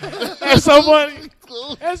 That's so funny.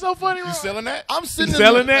 That's so funny. You selling that? I'm sitting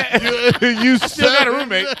Selling in that? You still got a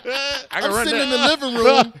roommate. I can I'm run sitting that. in the living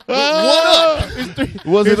room with 1 Up.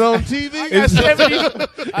 Was it on TV?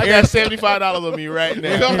 I got $75 on me right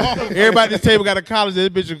now. Everybody at this table got a college. This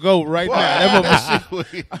bitch will go right now. That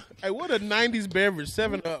motherfucker. Hey, what a 90s beverage,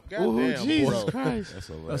 7-Up. Goddamn, Jesus bro. Christ. That's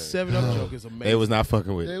A hilarious. 7-Up joke is amazing. They was not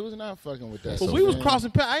fucking with They it. was not fucking with that. But So, we was man,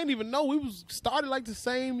 crossing paths. I didn't even know we was started like the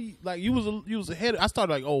same. Like you was ahead. I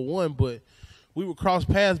started like 01, but we would cross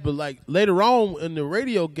paths. But like later on in the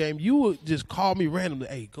radio game, you would just call me randomly.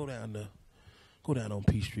 Hey, go down on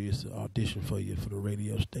Peachtree. It's an audition for you for the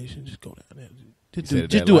radio station. Just go down there.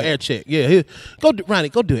 Just do an air check. Yeah, here, Ronnie.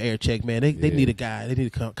 Go do an air check, man. They need a guy. They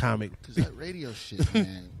need a comic. Because that radio shit,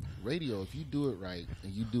 man. Radio, if you do it right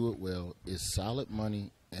and you do it well, is solid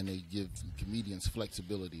money, and they give comedians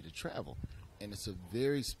flexibility to travel. And it's a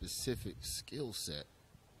very specific skill set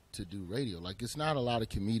to do radio. Like, it's not a lot of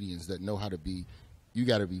comedians that know how to be. You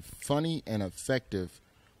got to be funny and effective,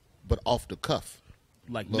 but off the cuff.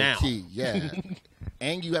 Like Low now. key, yeah.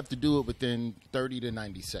 And you have to do it within 30 to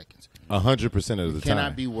 90 seconds. 100% of You the cannot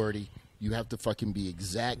time. be wordy. You have to fucking be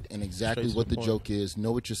exact and exactly Straight to what the the point. joke is,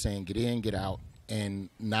 know what you're saying, get in, get out, and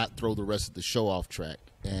not throw the rest of the show off track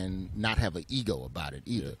and not have an ego about it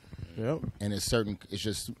either. Yep. And it's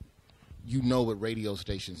just, you know what radio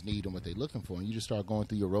stations need and what they're looking for, and you just start going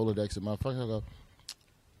through your Rolodex and motherfucker go,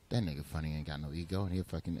 that nigga funny ain't got no ego,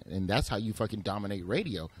 and that's how you fucking dominate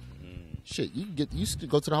radio. Shit, you used to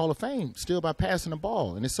go to the Hall of Fame still by passing the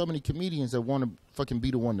ball, and there's so many comedians that want to fucking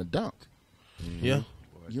be the one to dunk. Yeah.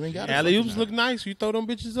 You ain't got Alley oops look nice. You throw them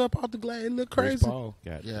bitches up out the glass. It look crazy.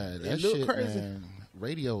 Yeah, that It look shit, crazy. man.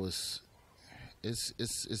 Radio is,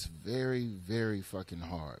 it's very, very fucking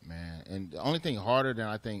hard, man. And the only thing harder than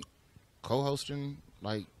I think co-hosting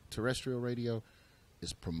like terrestrial radio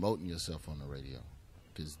is promoting yourself on the radio,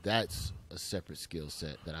 because that's a separate skill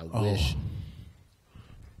set that I wish.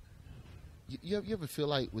 You ever feel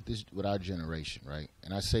like with our generation, right?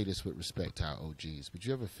 And I say this with respect to our OGs, but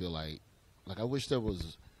you ever feel like I wish there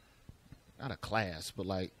was not a class, but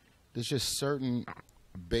like there's just certain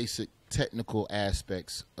basic technical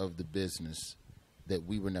aspects of the business that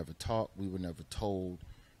we were never taught, we were never told,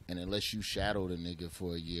 and unless you shadowed a nigga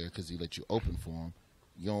for a year because he let you open for him,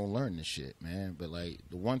 you don't learn this shit, man. But like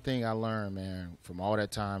the one thing I learned, man, from all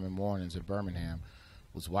that time in mornings in Birmingham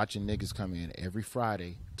was watching niggas come in every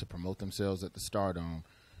Friday to promote themselves at the Stardome,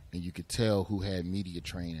 and you could tell who had media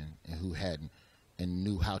training and who hadn't, and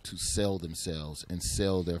knew how to sell themselves and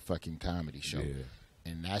sell their fucking comedy show. Yeah.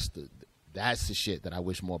 And that's the shit that I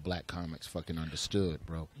wish more black comics fucking understood,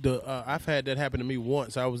 bro. I've had that happen to me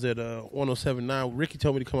once. I was at 107.9. Ricky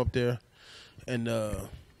told me to come up there, and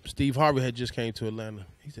Steve Harvey had just came to Atlanta.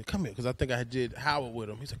 He said, "Come here," because I think I did Howard with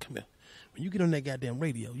him. He said, "Come here. When you get on that goddamn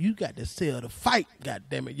radio, you got to sell the fight,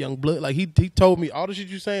 goddamn it, young blood." Like he told me all the shit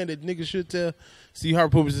you saying that niggas should tell. Steve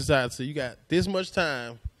Harvey put me aside. So you got this much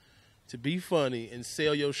time to be funny and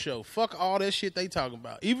sell your show. Fuck all that shit they talking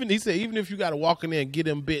about. He said, even if you got to walk in there and get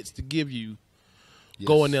them bits to give you,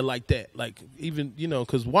 go in there like that. Like even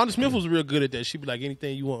because Wanda Smith was real good at that. She'd be like,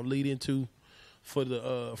 anything you want to lead into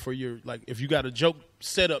for your, like, if you got a joke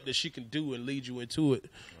set up that she can do and lead you into it,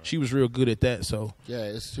 she was real good at that. So yeah,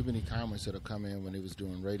 it's too many comics that have come in when they was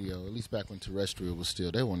doing radio. At least back when terrestrial was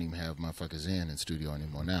still, they won't even have motherfuckers in studio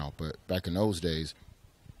anymore now. But back in those days,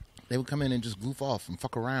 they would come in and just goof off and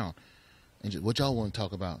fuck around. And just, what y'all want to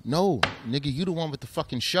talk about? No, nigga, you the one with the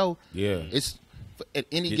fucking show. Yeah. It's at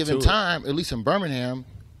any Get given to it. time, at least in Birmingham,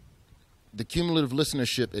 the cumulative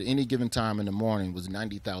listenership at any given time in the morning was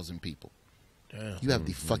 90,000 people. damn. You have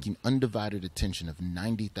the fucking undivided attention of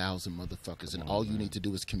 90,000 motherfuckers, and all you need to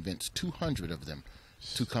do is convince 200 of them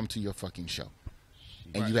to come to your fucking show.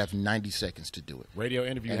 And you have 90 seconds to do it. Radio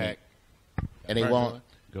interview hack. And they won't.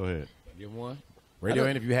 Go ahead. Give one. Radio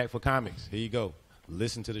interview hack for comics. Here you go.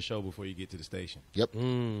 Listen to the show before you get to the station. Yep.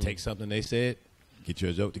 Take something they said, get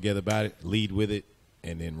your joke together about it, lead with it,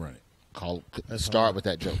 and then run it. Start with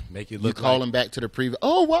that joke. Make it You look call like, him back to the previous.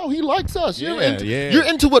 Oh, wow, he likes us. You're Yeah, You're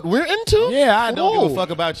into what we're into? yeah, I don't give Whoa. a fuck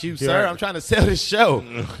about you, sir. I'm trying to sell this show.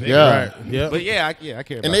 Yeah. Yeah. But yeah, I care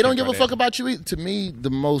about And they don't things give a like fuck that. about you either. To me,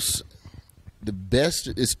 the best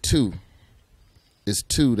is two. Is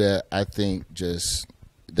two that I think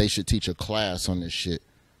they should teach a class on this shit.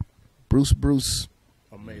 Bruce,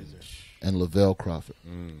 Amazing. and Lavelle Crawford.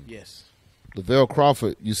 Yes. Lavelle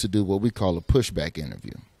Crawford used to do what we call a pushback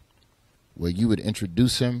interview, where you would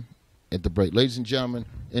introduce him at the break. Ladies and gentlemen,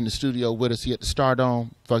 in the studio with us, he at the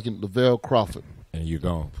Stardome, fucking Lavelle Crawford. And you're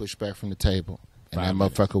gone. Push back from the table. And 5 that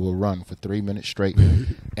minutes. motherfucker will run for 3 minutes straight,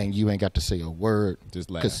 and you ain't got to say a word.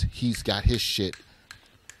 Just laugh. Because he's got his shit,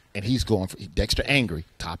 and he's going for Dexter angry,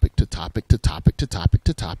 topic to topic to topic to topic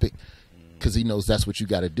to topic, because he knows that's what you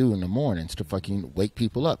got to do in the mornings to fucking wake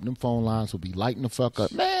people up. Them phone lines will be lighting the fuck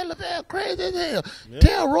up. Man, Lavelle crazy as hell.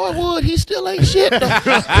 Tell Roy Wood he still ain't shit. We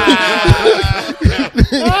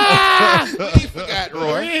forgot,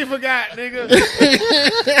 Roy. We ain't forgot, nigga.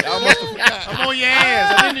 Y'all must have forgot. I'm on your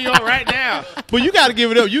ass. I'm in New York right now. But you got to give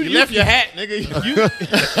it up. You left your hat, nigga.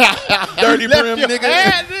 dirty brim, nigga.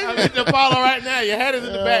 Hat, nigga. I'm at the Apollo right now. Your hat is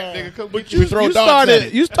in the back, nigga. Come But get you throw darts at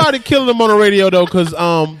it. You started killing them on the radio though, because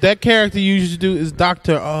that character you used to do is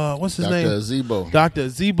Dr. What's his name? Dr. Zebo. Dr.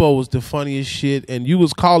 Zebo was the funniest shit, and you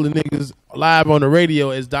was calling niggas live on the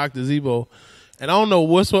radio as Dr. Zebo. And I don't know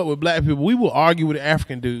what's up with black people. We will argue with an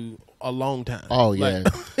African dude a long time. Oh, yeah.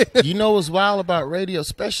 You know what's wild about radio,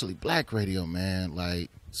 especially black radio, man? Like,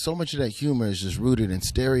 so much of that humor is just rooted in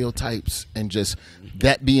stereotypes and just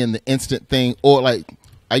that being the instant thing. Or, like,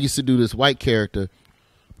 I used to do this white character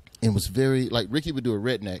and was very, like, Ricky would do a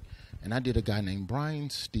redneck, and I did a guy named Brian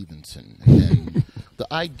Stevenson. And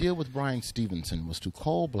the idea with Brian Stevenson was to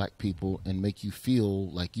call black people and make you feel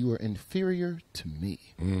like you are inferior to me.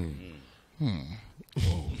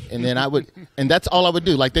 And then I would, and that's all I would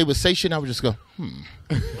do. Like, they would say shit, and I would just go,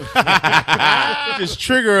 Just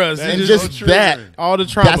trigger us. and just that. all the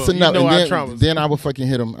trauma. That's enough. You know our And traumas. then I would fucking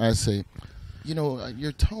hit him. I say, you know,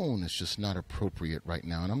 your tone is just not appropriate right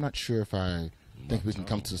now, and I'm not sure if I think we can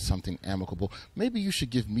come to something amicable. Maybe you should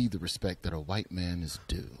give me the respect that a white man is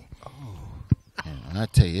due. And I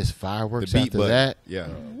tell you, it's fireworks The beat after button. that. Yeah.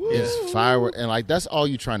 It's fireworks, and like that's all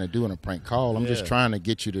you're trying to do in a prank call. I'm just trying to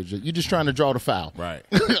get you to. You're just trying to draw the foul. Right.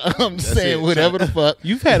 I'm saying whatever the fuck.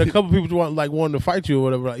 You've had a couple people wanting to fight you or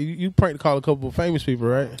whatever. Like, you prank call a couple of famous people,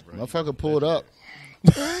 right? Motherfucker pulled up.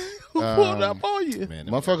 Who pulled up on you? Man,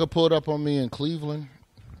 Motherfucker pulled up on me in Cleveland.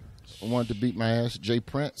 I wanted to beat my ass. Jay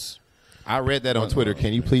Prince. I read that on Twitter.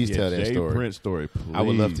 Can you please tell that Jay story? Prince story, please. I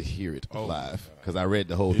would love to hear it live because I read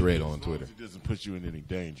the whole thread on Twitter. It doesn't put you in any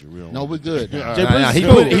danger. We don't No, we're good. now. Jay Nah, Prince he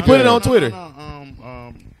is put cool. it on Twitter.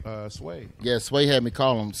 Sway. Yeah, Sway had me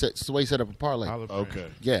call him. Sway set up a parlay. Okay.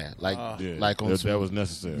 Yeah, like Yeah. like on that, some, that was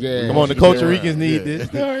necessary. Yeah. Come on, the Cultr Ricans need this.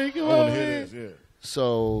 I want to hear this. Yeah.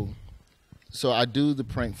 So I do the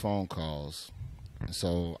prank phone calls.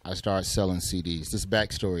 So I start selling CDs. This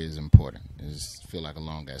backstory is important. It's feel like a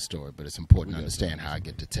long ass story, but it's important to understand how I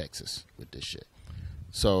get to Texas with this shit.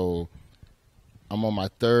 So I'm on my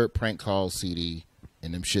third prank call CD,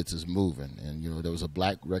 and them shits is moving. And you know there was a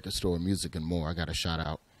black record store, Music and More. I got a shout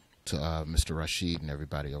out to Mr. Rashid and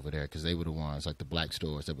everybody over there because they were the ones like the black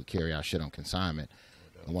stores that would carry our shit on consignment.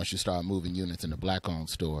 And once you start moving units in the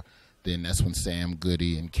black-owned store, then that's when Sam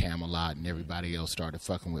Goody and Camelot and everybody else started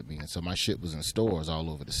fucking with me. And so my shit was in stores all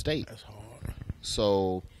over the state. That's hard.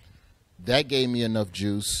 So that gave me enough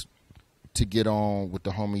juice to get on with the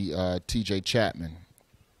homie TJ Chapman,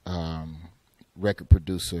 record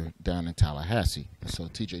producer down in Tallahassee. And so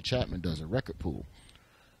TJ Chapman does a record pool.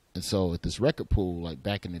 And so at this record pool, like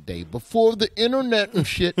back in the day, before the internet and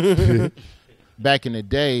shit, back in the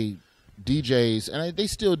day, DJs, and they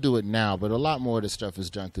still do it now, but a lot more of the stuff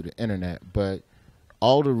is done through the internet. But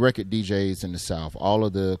all the record DJs in the South, all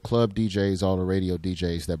of the club DJs, all the radio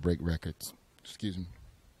DJs that break records,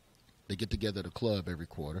 they get together at a club every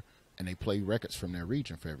quarter, and they play records from their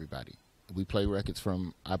region for everybody. We play records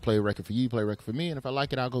from, I play a record for you, play a record for me, and if I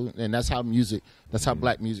like it, I'll go. And that's how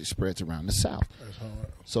black music spreads around the South.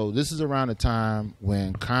 So this is around the time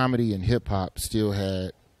when comedy and hip-hop still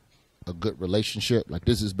had a good relationship. Like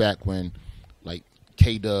this is back when like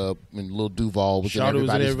K-Dub and Lil Duval was in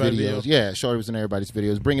everybody's videos. Yeah, Shorty was in everybody's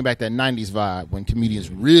videos, bringing back that 90s vibe when comedians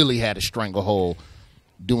really had a stranglehold.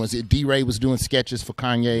 D-Ray was doing sketches for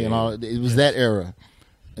Kanye and all. It was that era.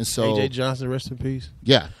 And so AJ Johnson, rest in peace.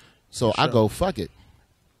 Yeah. So I go, fuck it.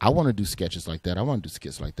 I want to do sketches like that. I want to do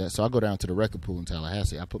skits like that. So I go down to the record pool in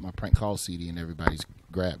Tallahassee. I put my prank call CD in everybody's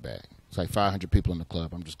grab bag. It's like 500 people in the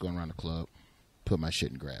club. I'm just going around the club, put my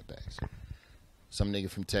shit in grab bags. Some nigga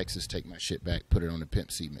from Texas take my shit back, put it on the Pimp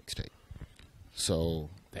C mixtape. So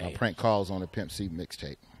my prank calls on the Pimp C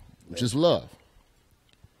mixtape, which is love.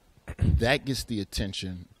 That gets the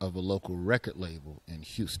attention of a local record label in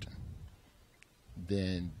Houston.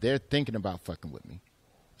 Then they're thinking about fucking with me.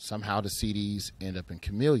 Somehow the CDs end up in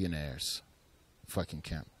Chameleonaire's fucking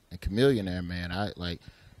camp. And Chameleonaire, man,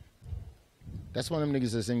 That's one of them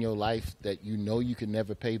niggas that's in your life that you know you can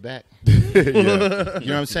never pay back. You know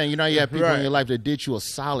what I'm saying? You know you have people in your life that did you a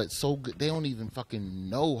solid so good. They don't even fucking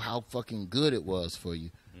know how fucking good it was for you.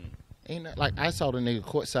 Ain't that, like, I saw the nigga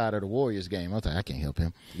courtside of the Warriors game. I was like, I can't help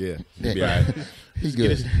him. Yeah. He's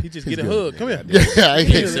good. He just get a hug. Come here.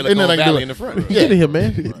 Yeah, Silicon Valley in the front. Get in here,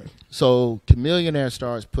 man. So Chameleonaire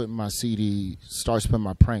starts putting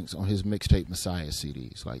my pranks on his mixtape Messiah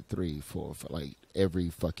CDs, like 3, 4, like every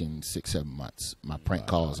fucking 6, 7 months. My prank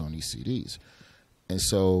calls on these CDs. And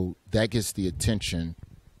so that gets the attention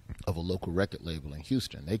of a local record label in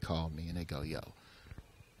Houston. They call me and they go, yo,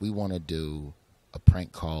 we want to do a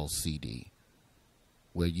prank call CD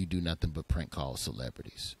where you do nothing but prank call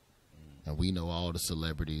celebrities. And we know all the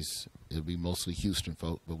celebrities. It'll be mostly Houston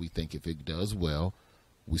folk, but we think if it does well,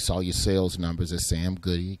 we saw your sales numbers at Sam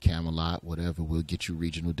Goody, Camelot, whatever, we'll get you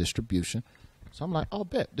regional distribution. So I'm like, oh,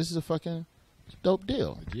 bet. This is a fucking dope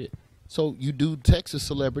deal. Legit. So you do Texas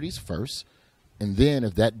celebrities first, and then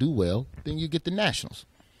if that do well, then you get the nationals.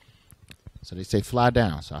 So they say fly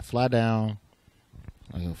down. So I fly down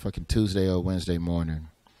like fucking Tuesday or Wednesday morning,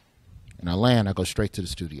 and I land. I go straight to the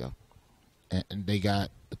studio, and they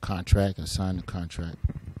got the contract. I signed the contract,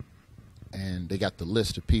 and they got the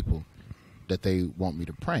list of people that they want me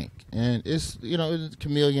to prank. And it's, you know, it's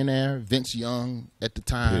Chameleonaire, Vince Young at the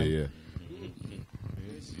time.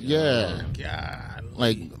 Yeah. God.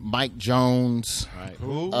 Like Mike Jones. Right.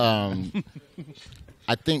 Who?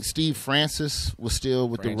 I think Steve Francis was still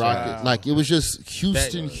with the Rockets. Like, it was just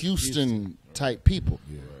Houston type people.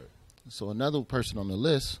 Yeah. So another person on the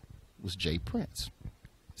list was Jay Prince,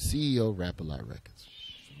 CEO Rap A Lot Records.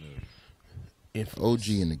 OG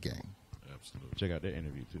in the game. Absolutely. Check out that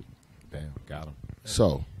interview too. Damn, got him.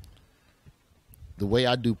 So the way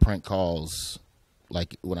I do prank calls,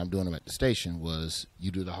 like when I'm doing them at the station, was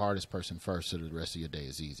you do the hardest person first so the rest of your day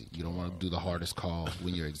is easy. You don't want to do the hardest call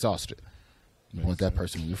when you're exhausted. You want that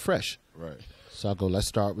person when you're fresh. Right. So I go, let's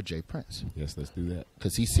start with Jay Prince. Yes, let's do that.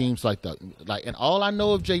 Because he seems like and all I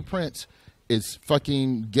know of Jay Prince is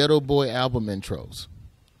fucking Ghetto Boy album intros.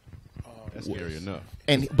 That's scary enough.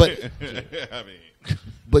 But I mean,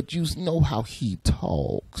 but you know how he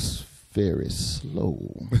talks, very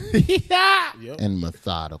slow and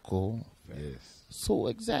methodical. Yes. So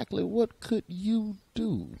exactly what could you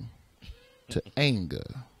do to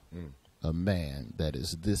anger a man that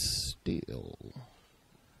is this still?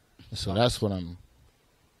 So that's what I'm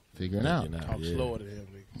figuring out. Talk slower to him,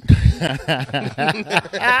 nigga.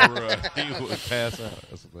 Bruh, he would pass out.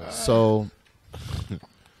 That's about So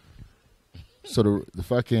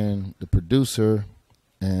the producer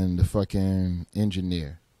and the fucking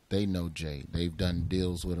engineer, they know Jay. They've done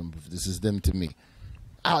deals with him. This is them to me.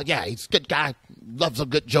 Oh yeah, he's a good guy. Loves a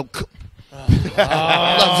good joke. Loves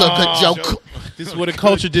a good joke. This is where the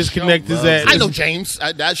culture disconnect is at. I know James.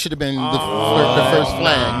 That should have been the first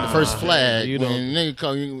flag. The first flag. You know. When nigga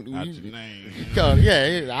call you, not your name.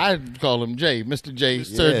 I call him Jay, Mr. J,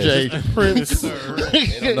 Sir J, Prince.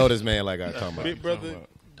 They don't know this man like I talking about. Big brother.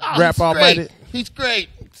 Oh, Rap he's Almighty. great. He's great.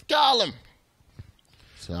 Let's call him.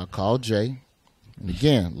 So I called Jay. And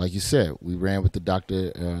again, like you said, we ran with the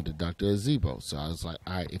Dr. Azebo. So I was like,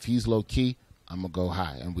 all right, if he's low key, I'm going to go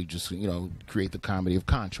high. And we just, create the comedy of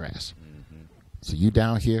contrast. Mm-hmm. So you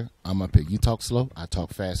down here, I'm up here. You talk slow, I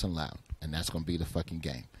talk fast and loud. And that's going to be the fucking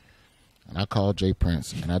game. And I called Jay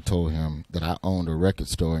Prince, and I told him that I owned a record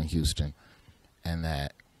store in Houston. And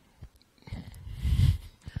that,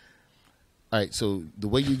 all right, so the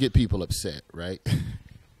way you get people upset, right,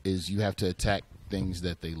 is you have to attack things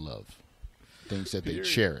that they love. Things that they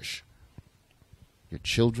cherish. Your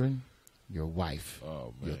children, your wife,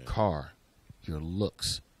 your car, your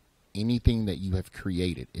looks, anything that you have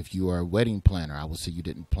created. If you are a wedding planner, I would say you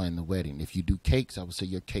didn't plan the wedding. If you do cakes, I would say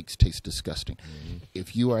your cakes taste disgusting. Mm-hmm.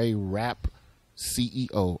 If you are a rap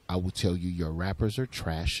CEO, I will tell you your rappers are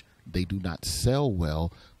trash. They do not sell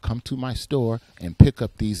well. Come to my store and pick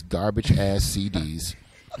up these garbage ass CDs.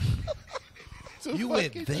 You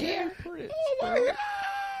went there? Oh my God.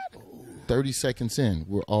 30 seconds in,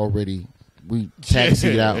 we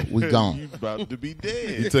taxied out, we gone. You about to be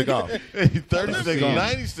dead. He took off. 30 seconds,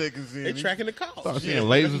 90 seconds in. They tracking the calls. Start seeing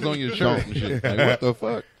lasers on your shirt and shit. Like, what the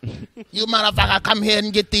fuck? You motherfucker, come here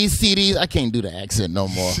and get these CDs. I can't do the accent no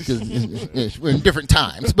more because we're in different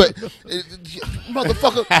times. But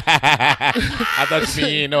motherfucker, I thought you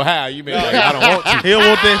mean you didn't know how. You mean like, I don't want to. He don't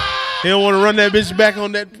want that. He don't want to run that bitch back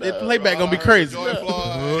on that playback. Gonna be crazy.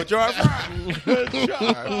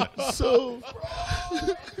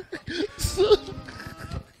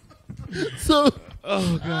 So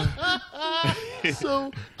Oh God.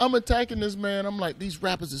 So I'm attacking this man. I'm like, these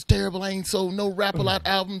rappers is terrible. I ain't sold no Rap-A-Lot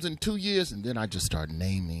albums in 2 years. And then I just start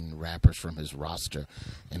naming rappers from his roster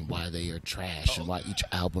and why they are trash and why each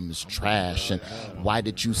album is trash and why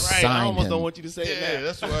did you I sign almost him. don't want you to say it Yeah, now.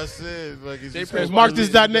 that's what I said. Like, it's just Mark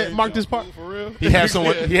this .net. Mark this part. for real. He has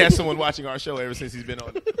someone watching our show ever since he's been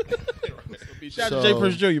on. Shout out to Jay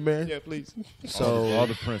Prince Jr., man. Yeah, please. So All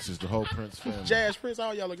the princes, the whole Prince family. Jazz Prince,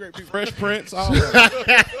 all y'all are great people. Fresh Prince. All He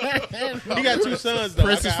got 2 sons though.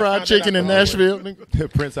 Princess Fried Chicken in Nashville.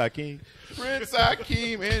 Prince Hakeem. Prince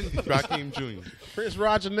Hakeem and Hakeem Jr. Prince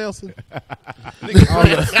Roger Nelson. Prince.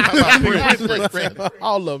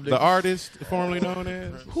 All of them. The artist formerly known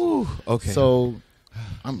as. Okay. So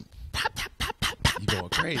I'm you going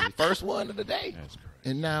crazy. First one of the day.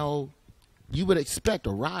 and now you would expect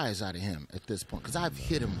a rise out of him at this point because I've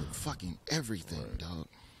hit him with fucking everything, dog.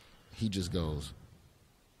 He just goes,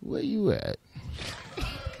 "Where you at?"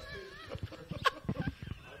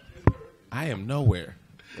 I am nowhere.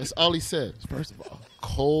 That's all he said. First of all.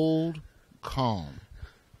 Cold, calm.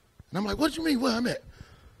 And I'm like, "What do you mean where I'm at?"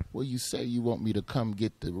 "Well, you say you want me to come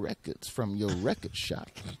get the records from your record shop.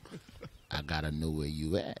 I gotta know where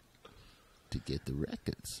you at to get the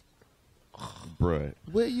records." Bruh.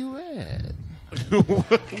 "Where you at?"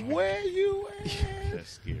 "Where you at?" That's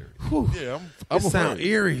scary. Yeah, I'm It sound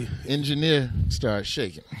eerie. Engineer starts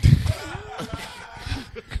shaking.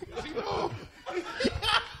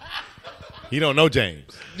 He don't know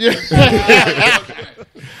James.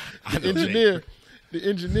 The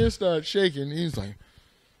engineer started shaking. He's like,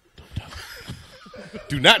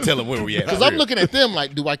 Do not tell him where we at. because I'm looking at them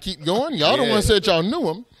like, do I keep going? Y'all the one said y'all knew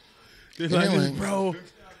him. They're like, Anyway. bro.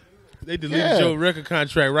 They deleted Yeah. your record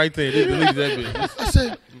contract right there. They deleted that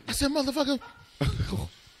bitch. I said, motherfucker,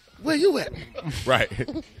 where you at? Right.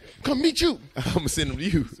 Come meet you. I'm going to send him to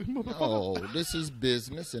you. Oh, this is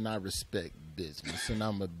business, and I respect business, and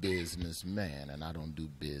I'm a businessman, and I don't do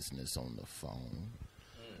business on the phone.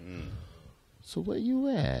 So where you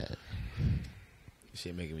at?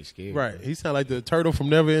 Shit making me scared. Right. He sound like the turtle from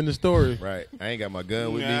Never Ending Story. Right. I ain't got my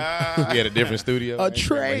gun with me. We had a different studio. I ain't got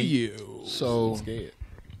my heat. Atreyu. So I'm scared.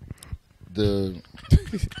 the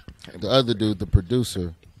other dude, the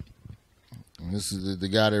producer, and this is the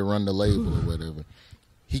guy that run the label or whatever.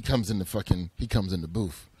 He comes in the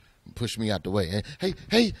booth, and push me out the way.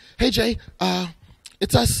 Hey, Jay,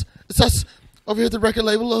 it's us over here at the record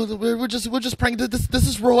label. We're just pranking. This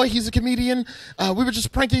is Roy. He's a comedian. We were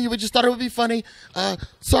just pranking you. We just thought it would be funny.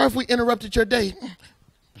 Sorry if we interrupted your day.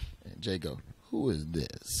 And Jay go, "Who is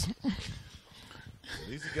this?" At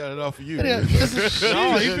least he got it off of you. No,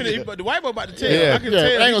 but the white boy about to tell. Yeah, I can yeah. tell.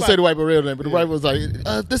 I ain't he gonna say the white boy real name, but the white boy was like,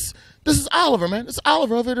 "This is Oliver, man. It's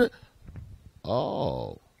Oliver over there."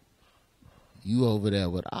 "Oh, you over there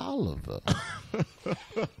with Oliver?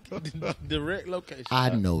 direct location. I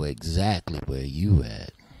know exactly where you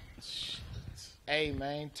at." "Hey,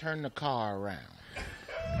 man, turn the car around."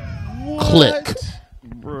 Click.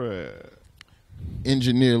 Bruh.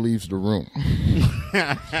 Engineer leaves the room.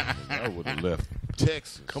 I would have left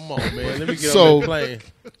Texas. Come on, man. Let me get So- on that plane.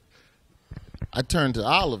 I turn to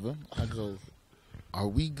Oliver. I go, "Are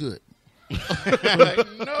we good?"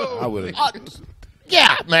 I would have.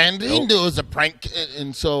 Yeah, man. He knew it was a prank.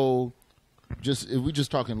 And so, if we just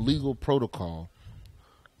talking legal protocol,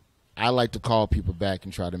 I like to call people back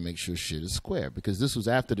and try to make sure shit is square because this was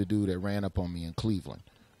after the dude that ran up on me in Cleveland.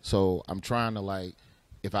 So I'm trying to like,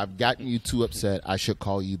 if I've gotten you too upset, I should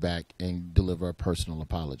call you back and deliver a personal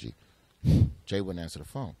apology. Jay wouldn't answer the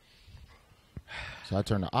phone. So I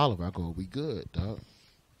turn to Oliver. I go, "Are we good, dog?"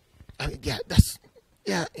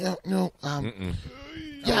 Yeah.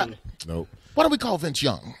 Nope. Why don't we call Vince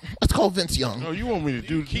Young? Let's call Vince Young. Oh, you want me to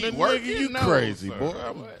do Keep nigga, working, You no, crazy, sir. boy.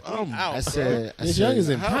 I'm I said, Young is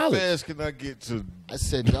in how college. fast can I get to? I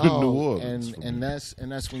said, New dog, Orleans from and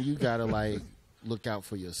that's when you gotta like look out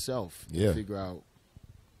for yourself Yeah. and figure out,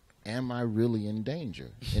 am I really in danger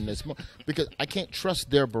in this moment? Because I can't trust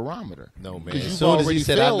their barometer. No, man. 'Cause As you've soon as he already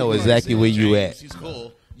said, I failed know me. exactly where you at. He's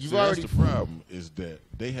cool. You've See, already that's the problem is that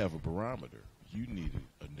they have a barometer. You needed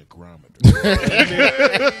a negrometer.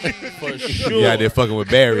 For sure. You out there fucking with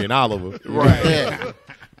Barry and Oliver. Right. Yeah.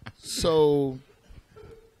 So,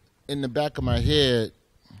 in the back of my head,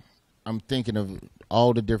 I'm thinking of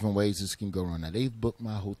all the different ways this can go wrong. Now they've booked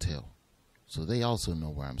my hotel, so they also know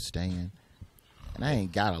where I'm staying, and I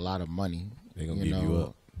ain't got a lot of money. They gonna give you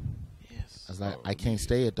up. I was like, I can't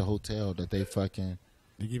stay at the hotel that they fucking.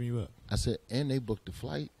 They give you up. I said, and they booked the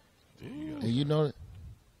flight. And you know,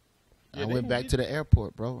 I went back to the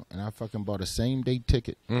airport, bro, and I fucking bought a same-day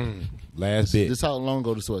ticket. Last bit. This is how long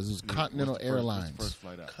ago this was. It was Continental Airlines. First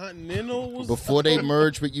flight out. Continental was Before they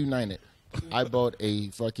merged with United, I bought a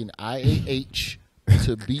fucking IAH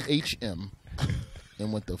to BHM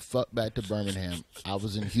and went the fuck back to Birmingham. I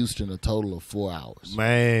was in Houston a total of 4 hours.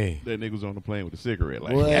 Man. That nigga was on the plane with a cigarette.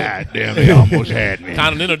 Like, What? God damn, they almost had me.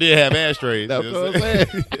 Continental did have ashtrays. That's what I'm saying.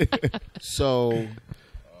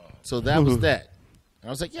 So that was that. And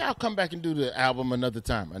I was like, yeah, I'll come back and do the album another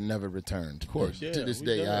time. I never returned. Of course. To this we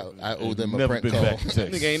day, done I owe them a Never prank been call. back to Texas.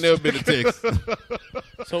 Nigga ain't never been to Texas.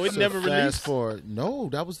 so it So never fast released. forward. No,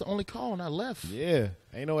 that was the only call, and I left. Yeah.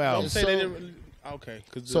 Ain't no Don't album. say So- they didn't. Okay,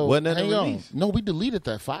 because So Wasn't that a hang on. release? No, we deleted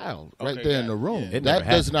that file right Okay, there in got the it. room. Yeah. It That never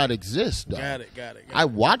does happened. not exist. Dog. got it. I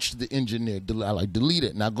watched the engineer. I delete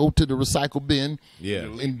it, and I go to the recycle bin Yeah.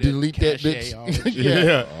 and delete that Cache, bitch. all that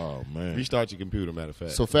yeah. Oh man. Restart your computer, matter of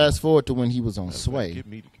fact. So fast forward to when he was on Sway. Give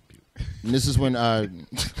me the computer. And this is when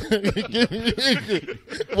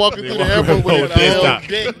walking through the airport with with a a whole whole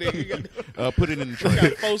desktop. Put it in the tray.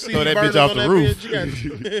 Throw that bitch off the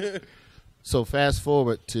roof. So fast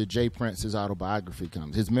forward to Jay Prince's autobiography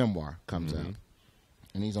his memoir comes Mm-hmm. out,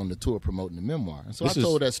 and he's on the tour promoting the memoir. And so This I is-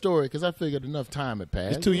 told that story because I figured enough time had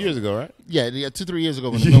passed. It's 2 years ago, right? Yeah, 2-3 years ago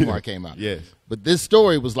when the memoir came out. Yes. But this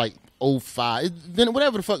story was like 05. Then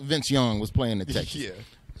whatever the fuck Vince Young was playing in Texas. Yeah.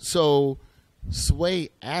 So Sway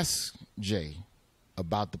asked Jay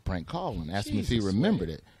about the prank call and asked him if he remembered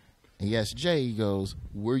it. And he asked Jay, he goes,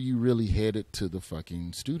 were you really headed to the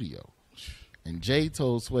fucking studio? And Jay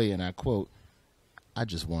told Sway, and I quote, I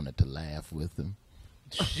just wanted to laugh with him.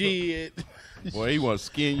 Shit. Boy, he want to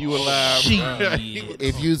skin you alive.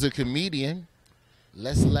 If you's a comedian,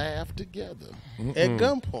 let's laugh together. At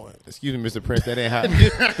gunpoint. Excuse me, Mr. Prince. That ain't how.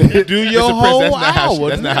 Do your Mr. whole Prince, hour.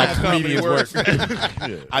 that's not how comedians work.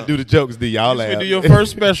 I do the jokes, do y'all laugh? Do your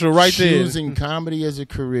first special right there. Choosing comedy as a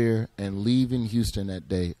career and leaving Houston that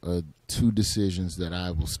day are two decisions that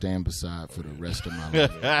I will stand beside for the rest of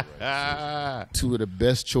my life. Two of the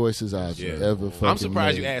best choices I've ever fucking I'm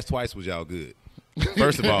surprised made. you asked twice was y'all good.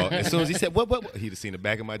 First of all, as soon as he said, what? He'd have seen the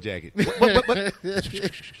back of my jacket. What?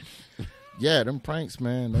 Yeah, them pranks,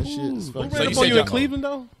 man. That shit is Who fucking. ran you up said on you in y'all- Cleveland,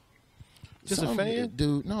 though? Just a fan?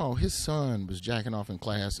 Dude, no, his son was jacking off in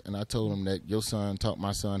class, and I told him that your son taught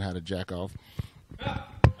my son how to jack off.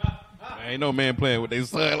 Ain't no man playing with their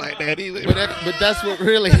son like that either. But that's what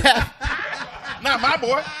really happened. Not my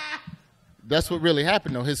boy. That's what really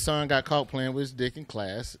happened, though. His son got caught playing with his dick in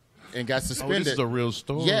class and got Oh, suspended. this is a real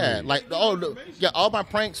story. Yeah, like all my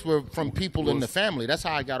pranks were from people in the family. That's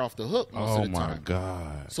how I got off the hook most Oh of the my time.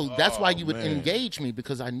 God. So that's why you would engage me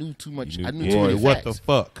because I knew too much. I knew too Boy, many what facts. the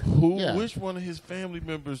fuck? Who? Yeah. Which one of his family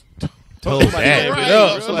members? Told Somebody gave it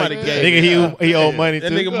up. Somebody gave it Nigga, he owed money That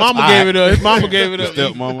too. nigga mama gave it up. His mama gave it up.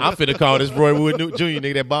 Stepmama. I'm finna call this Roy Wood Jr.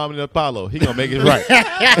 nigga that bombed in Apollo. He gonna make it right.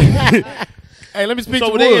 Hey, let me speak So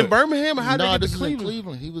to were they in Wood. Birmingham or how did No, they get this to is in Cleveland?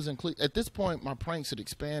 Cleveland. He was in Cleveland. At this point, my pranks had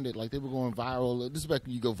expanded. Like, they were going viral. This is back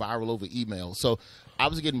when you go viral over email. So I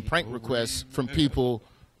was getting prank requests from people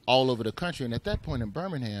all over the country. And at that point in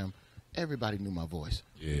Birmingham, everybody knew my voice.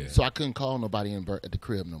 Yeah. So I couldn't call nobody at the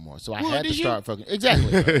crib no more. So I Well, had to did you? start fucking.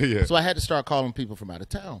 Exactly. Yeah. So I had to start calling people from out of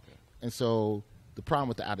town. And so the problem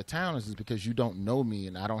with the out of towners is because you don't know me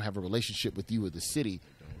and I don't have a relationship with you or the city,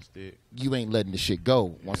 you ain't letting the shit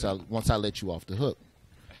go once I let you off the hook.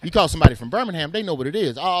 You call somebody from Birmingham, they know what it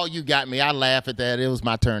is. Oh, you got me. I laugh at that. It was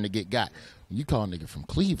my turn to get got. When you call a nigga from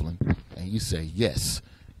Cleveland and you say, yes,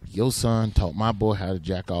 your son taught my boy how to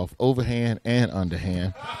jack off overhand and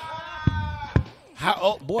underhand. How,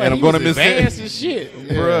 oh, boy, And I'm he gonna was miss it. advanced as shit.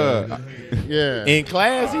 Bruh. Yeah. In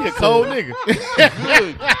class, he a cold nigga.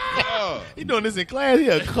 He doing this in class, he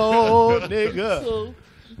a cold nigga.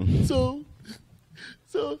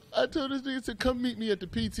 So I told this nigga to come meet me at the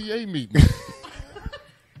PTA meeting.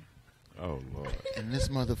 Oh, Lord. And this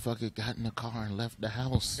motherfucker got in the car and left the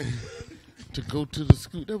house to go to the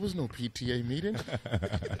school. There was no PTA meeting.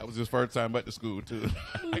 That was his first time at the school, too.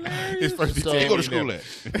 His first So- PTA You go to meeting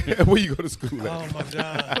school ever. at? Where you go to school at? Oh my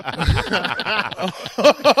God.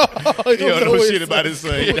 He don't know shit about his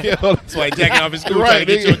son. That's why he jacking off his school trying to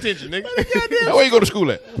get your attention, nigga. Where you go to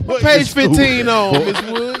school at? Page 15 on Miss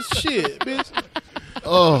Woods. Shit, bitch.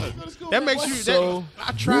 Oh, That makes you. So-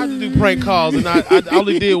 I tried to do prank calls and I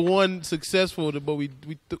only did one successful, but we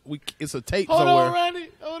it's a tape somewhere. Ronnie.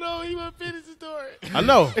 Hold on. You want to finish the story? I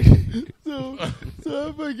know.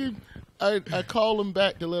 I call him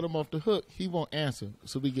back to let him off the hook. He won't answer.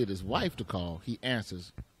 So we get his wife to call. He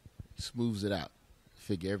answers, smooths it out.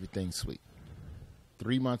 Figure everything's sweet.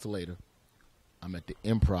 3 months later, I'm at the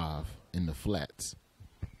Improv in the Flats.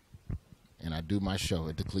 and I do my show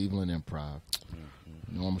at the Cleveland Improv.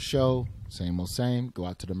 Normal show, same old same. Go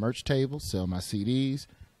out to the merch table, sell my CDs,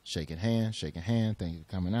 shaking hand. Thank you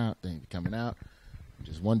for coming out.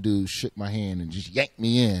 Just one dude shook my hand and just yanked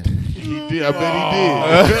me in. He did. I bet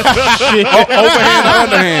he did. Overhand,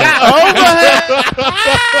 underhand.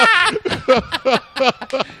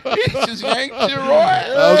 He just yanked you, Roy.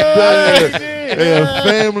 They a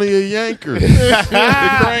family of yankers.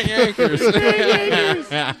 Great Yankers.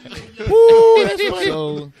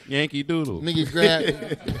 So Yankee Doodle. niggas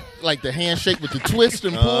grab like the handshake with the twist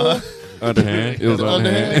and pull. Underhand. It was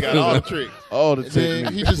underhand. Got all the tricks. All the And then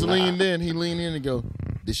techniques. he just leaned in. He leaned in and go,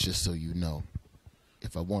 "This just so you know,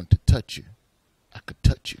 if I wanted to touch you, I could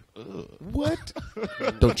touch you. What?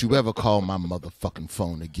 Don't you ever call my motherfucking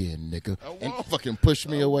phone again, nigga." And fucking pushed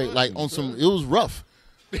me away like on some. It was rough.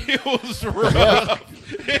 It was rough.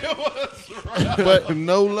 But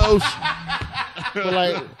No lotion.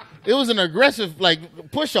 like it was an aggressive like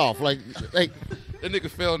push off like. That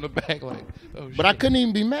nigga fell in the back like, oh shit. But I couldn't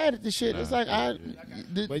even be mad at the shit. It's like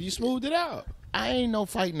But you smoothed it out. I ain't no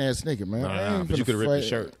fighting ass nigga, man. I ain't but you finna coulda ripped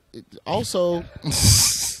your fight. shirt. Also,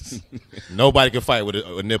 Nobody can fight with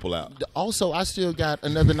a nipple out. I still got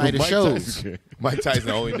another night of Mike shows. Tyson. Mike Tyson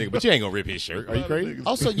the only nigga, but you ain't gonna rip his shirt. Are you crazy?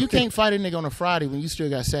 Also, you can't fight a nigga on a Friday when you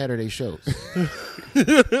still got Saturday shows.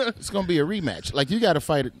 It's gonna be a rematch. Like you got to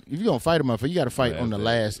fight. If you gonna fight a motherfucker, you got to fight on the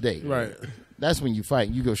last day. Right. That's when you fight.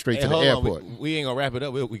 You go straight Hey, to the hold on. airport. We ain't gonna wrap it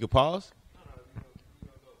up. We could pause.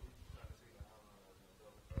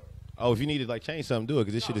 Oh, if you need to like change something, do it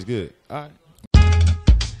because this shit is good. All right.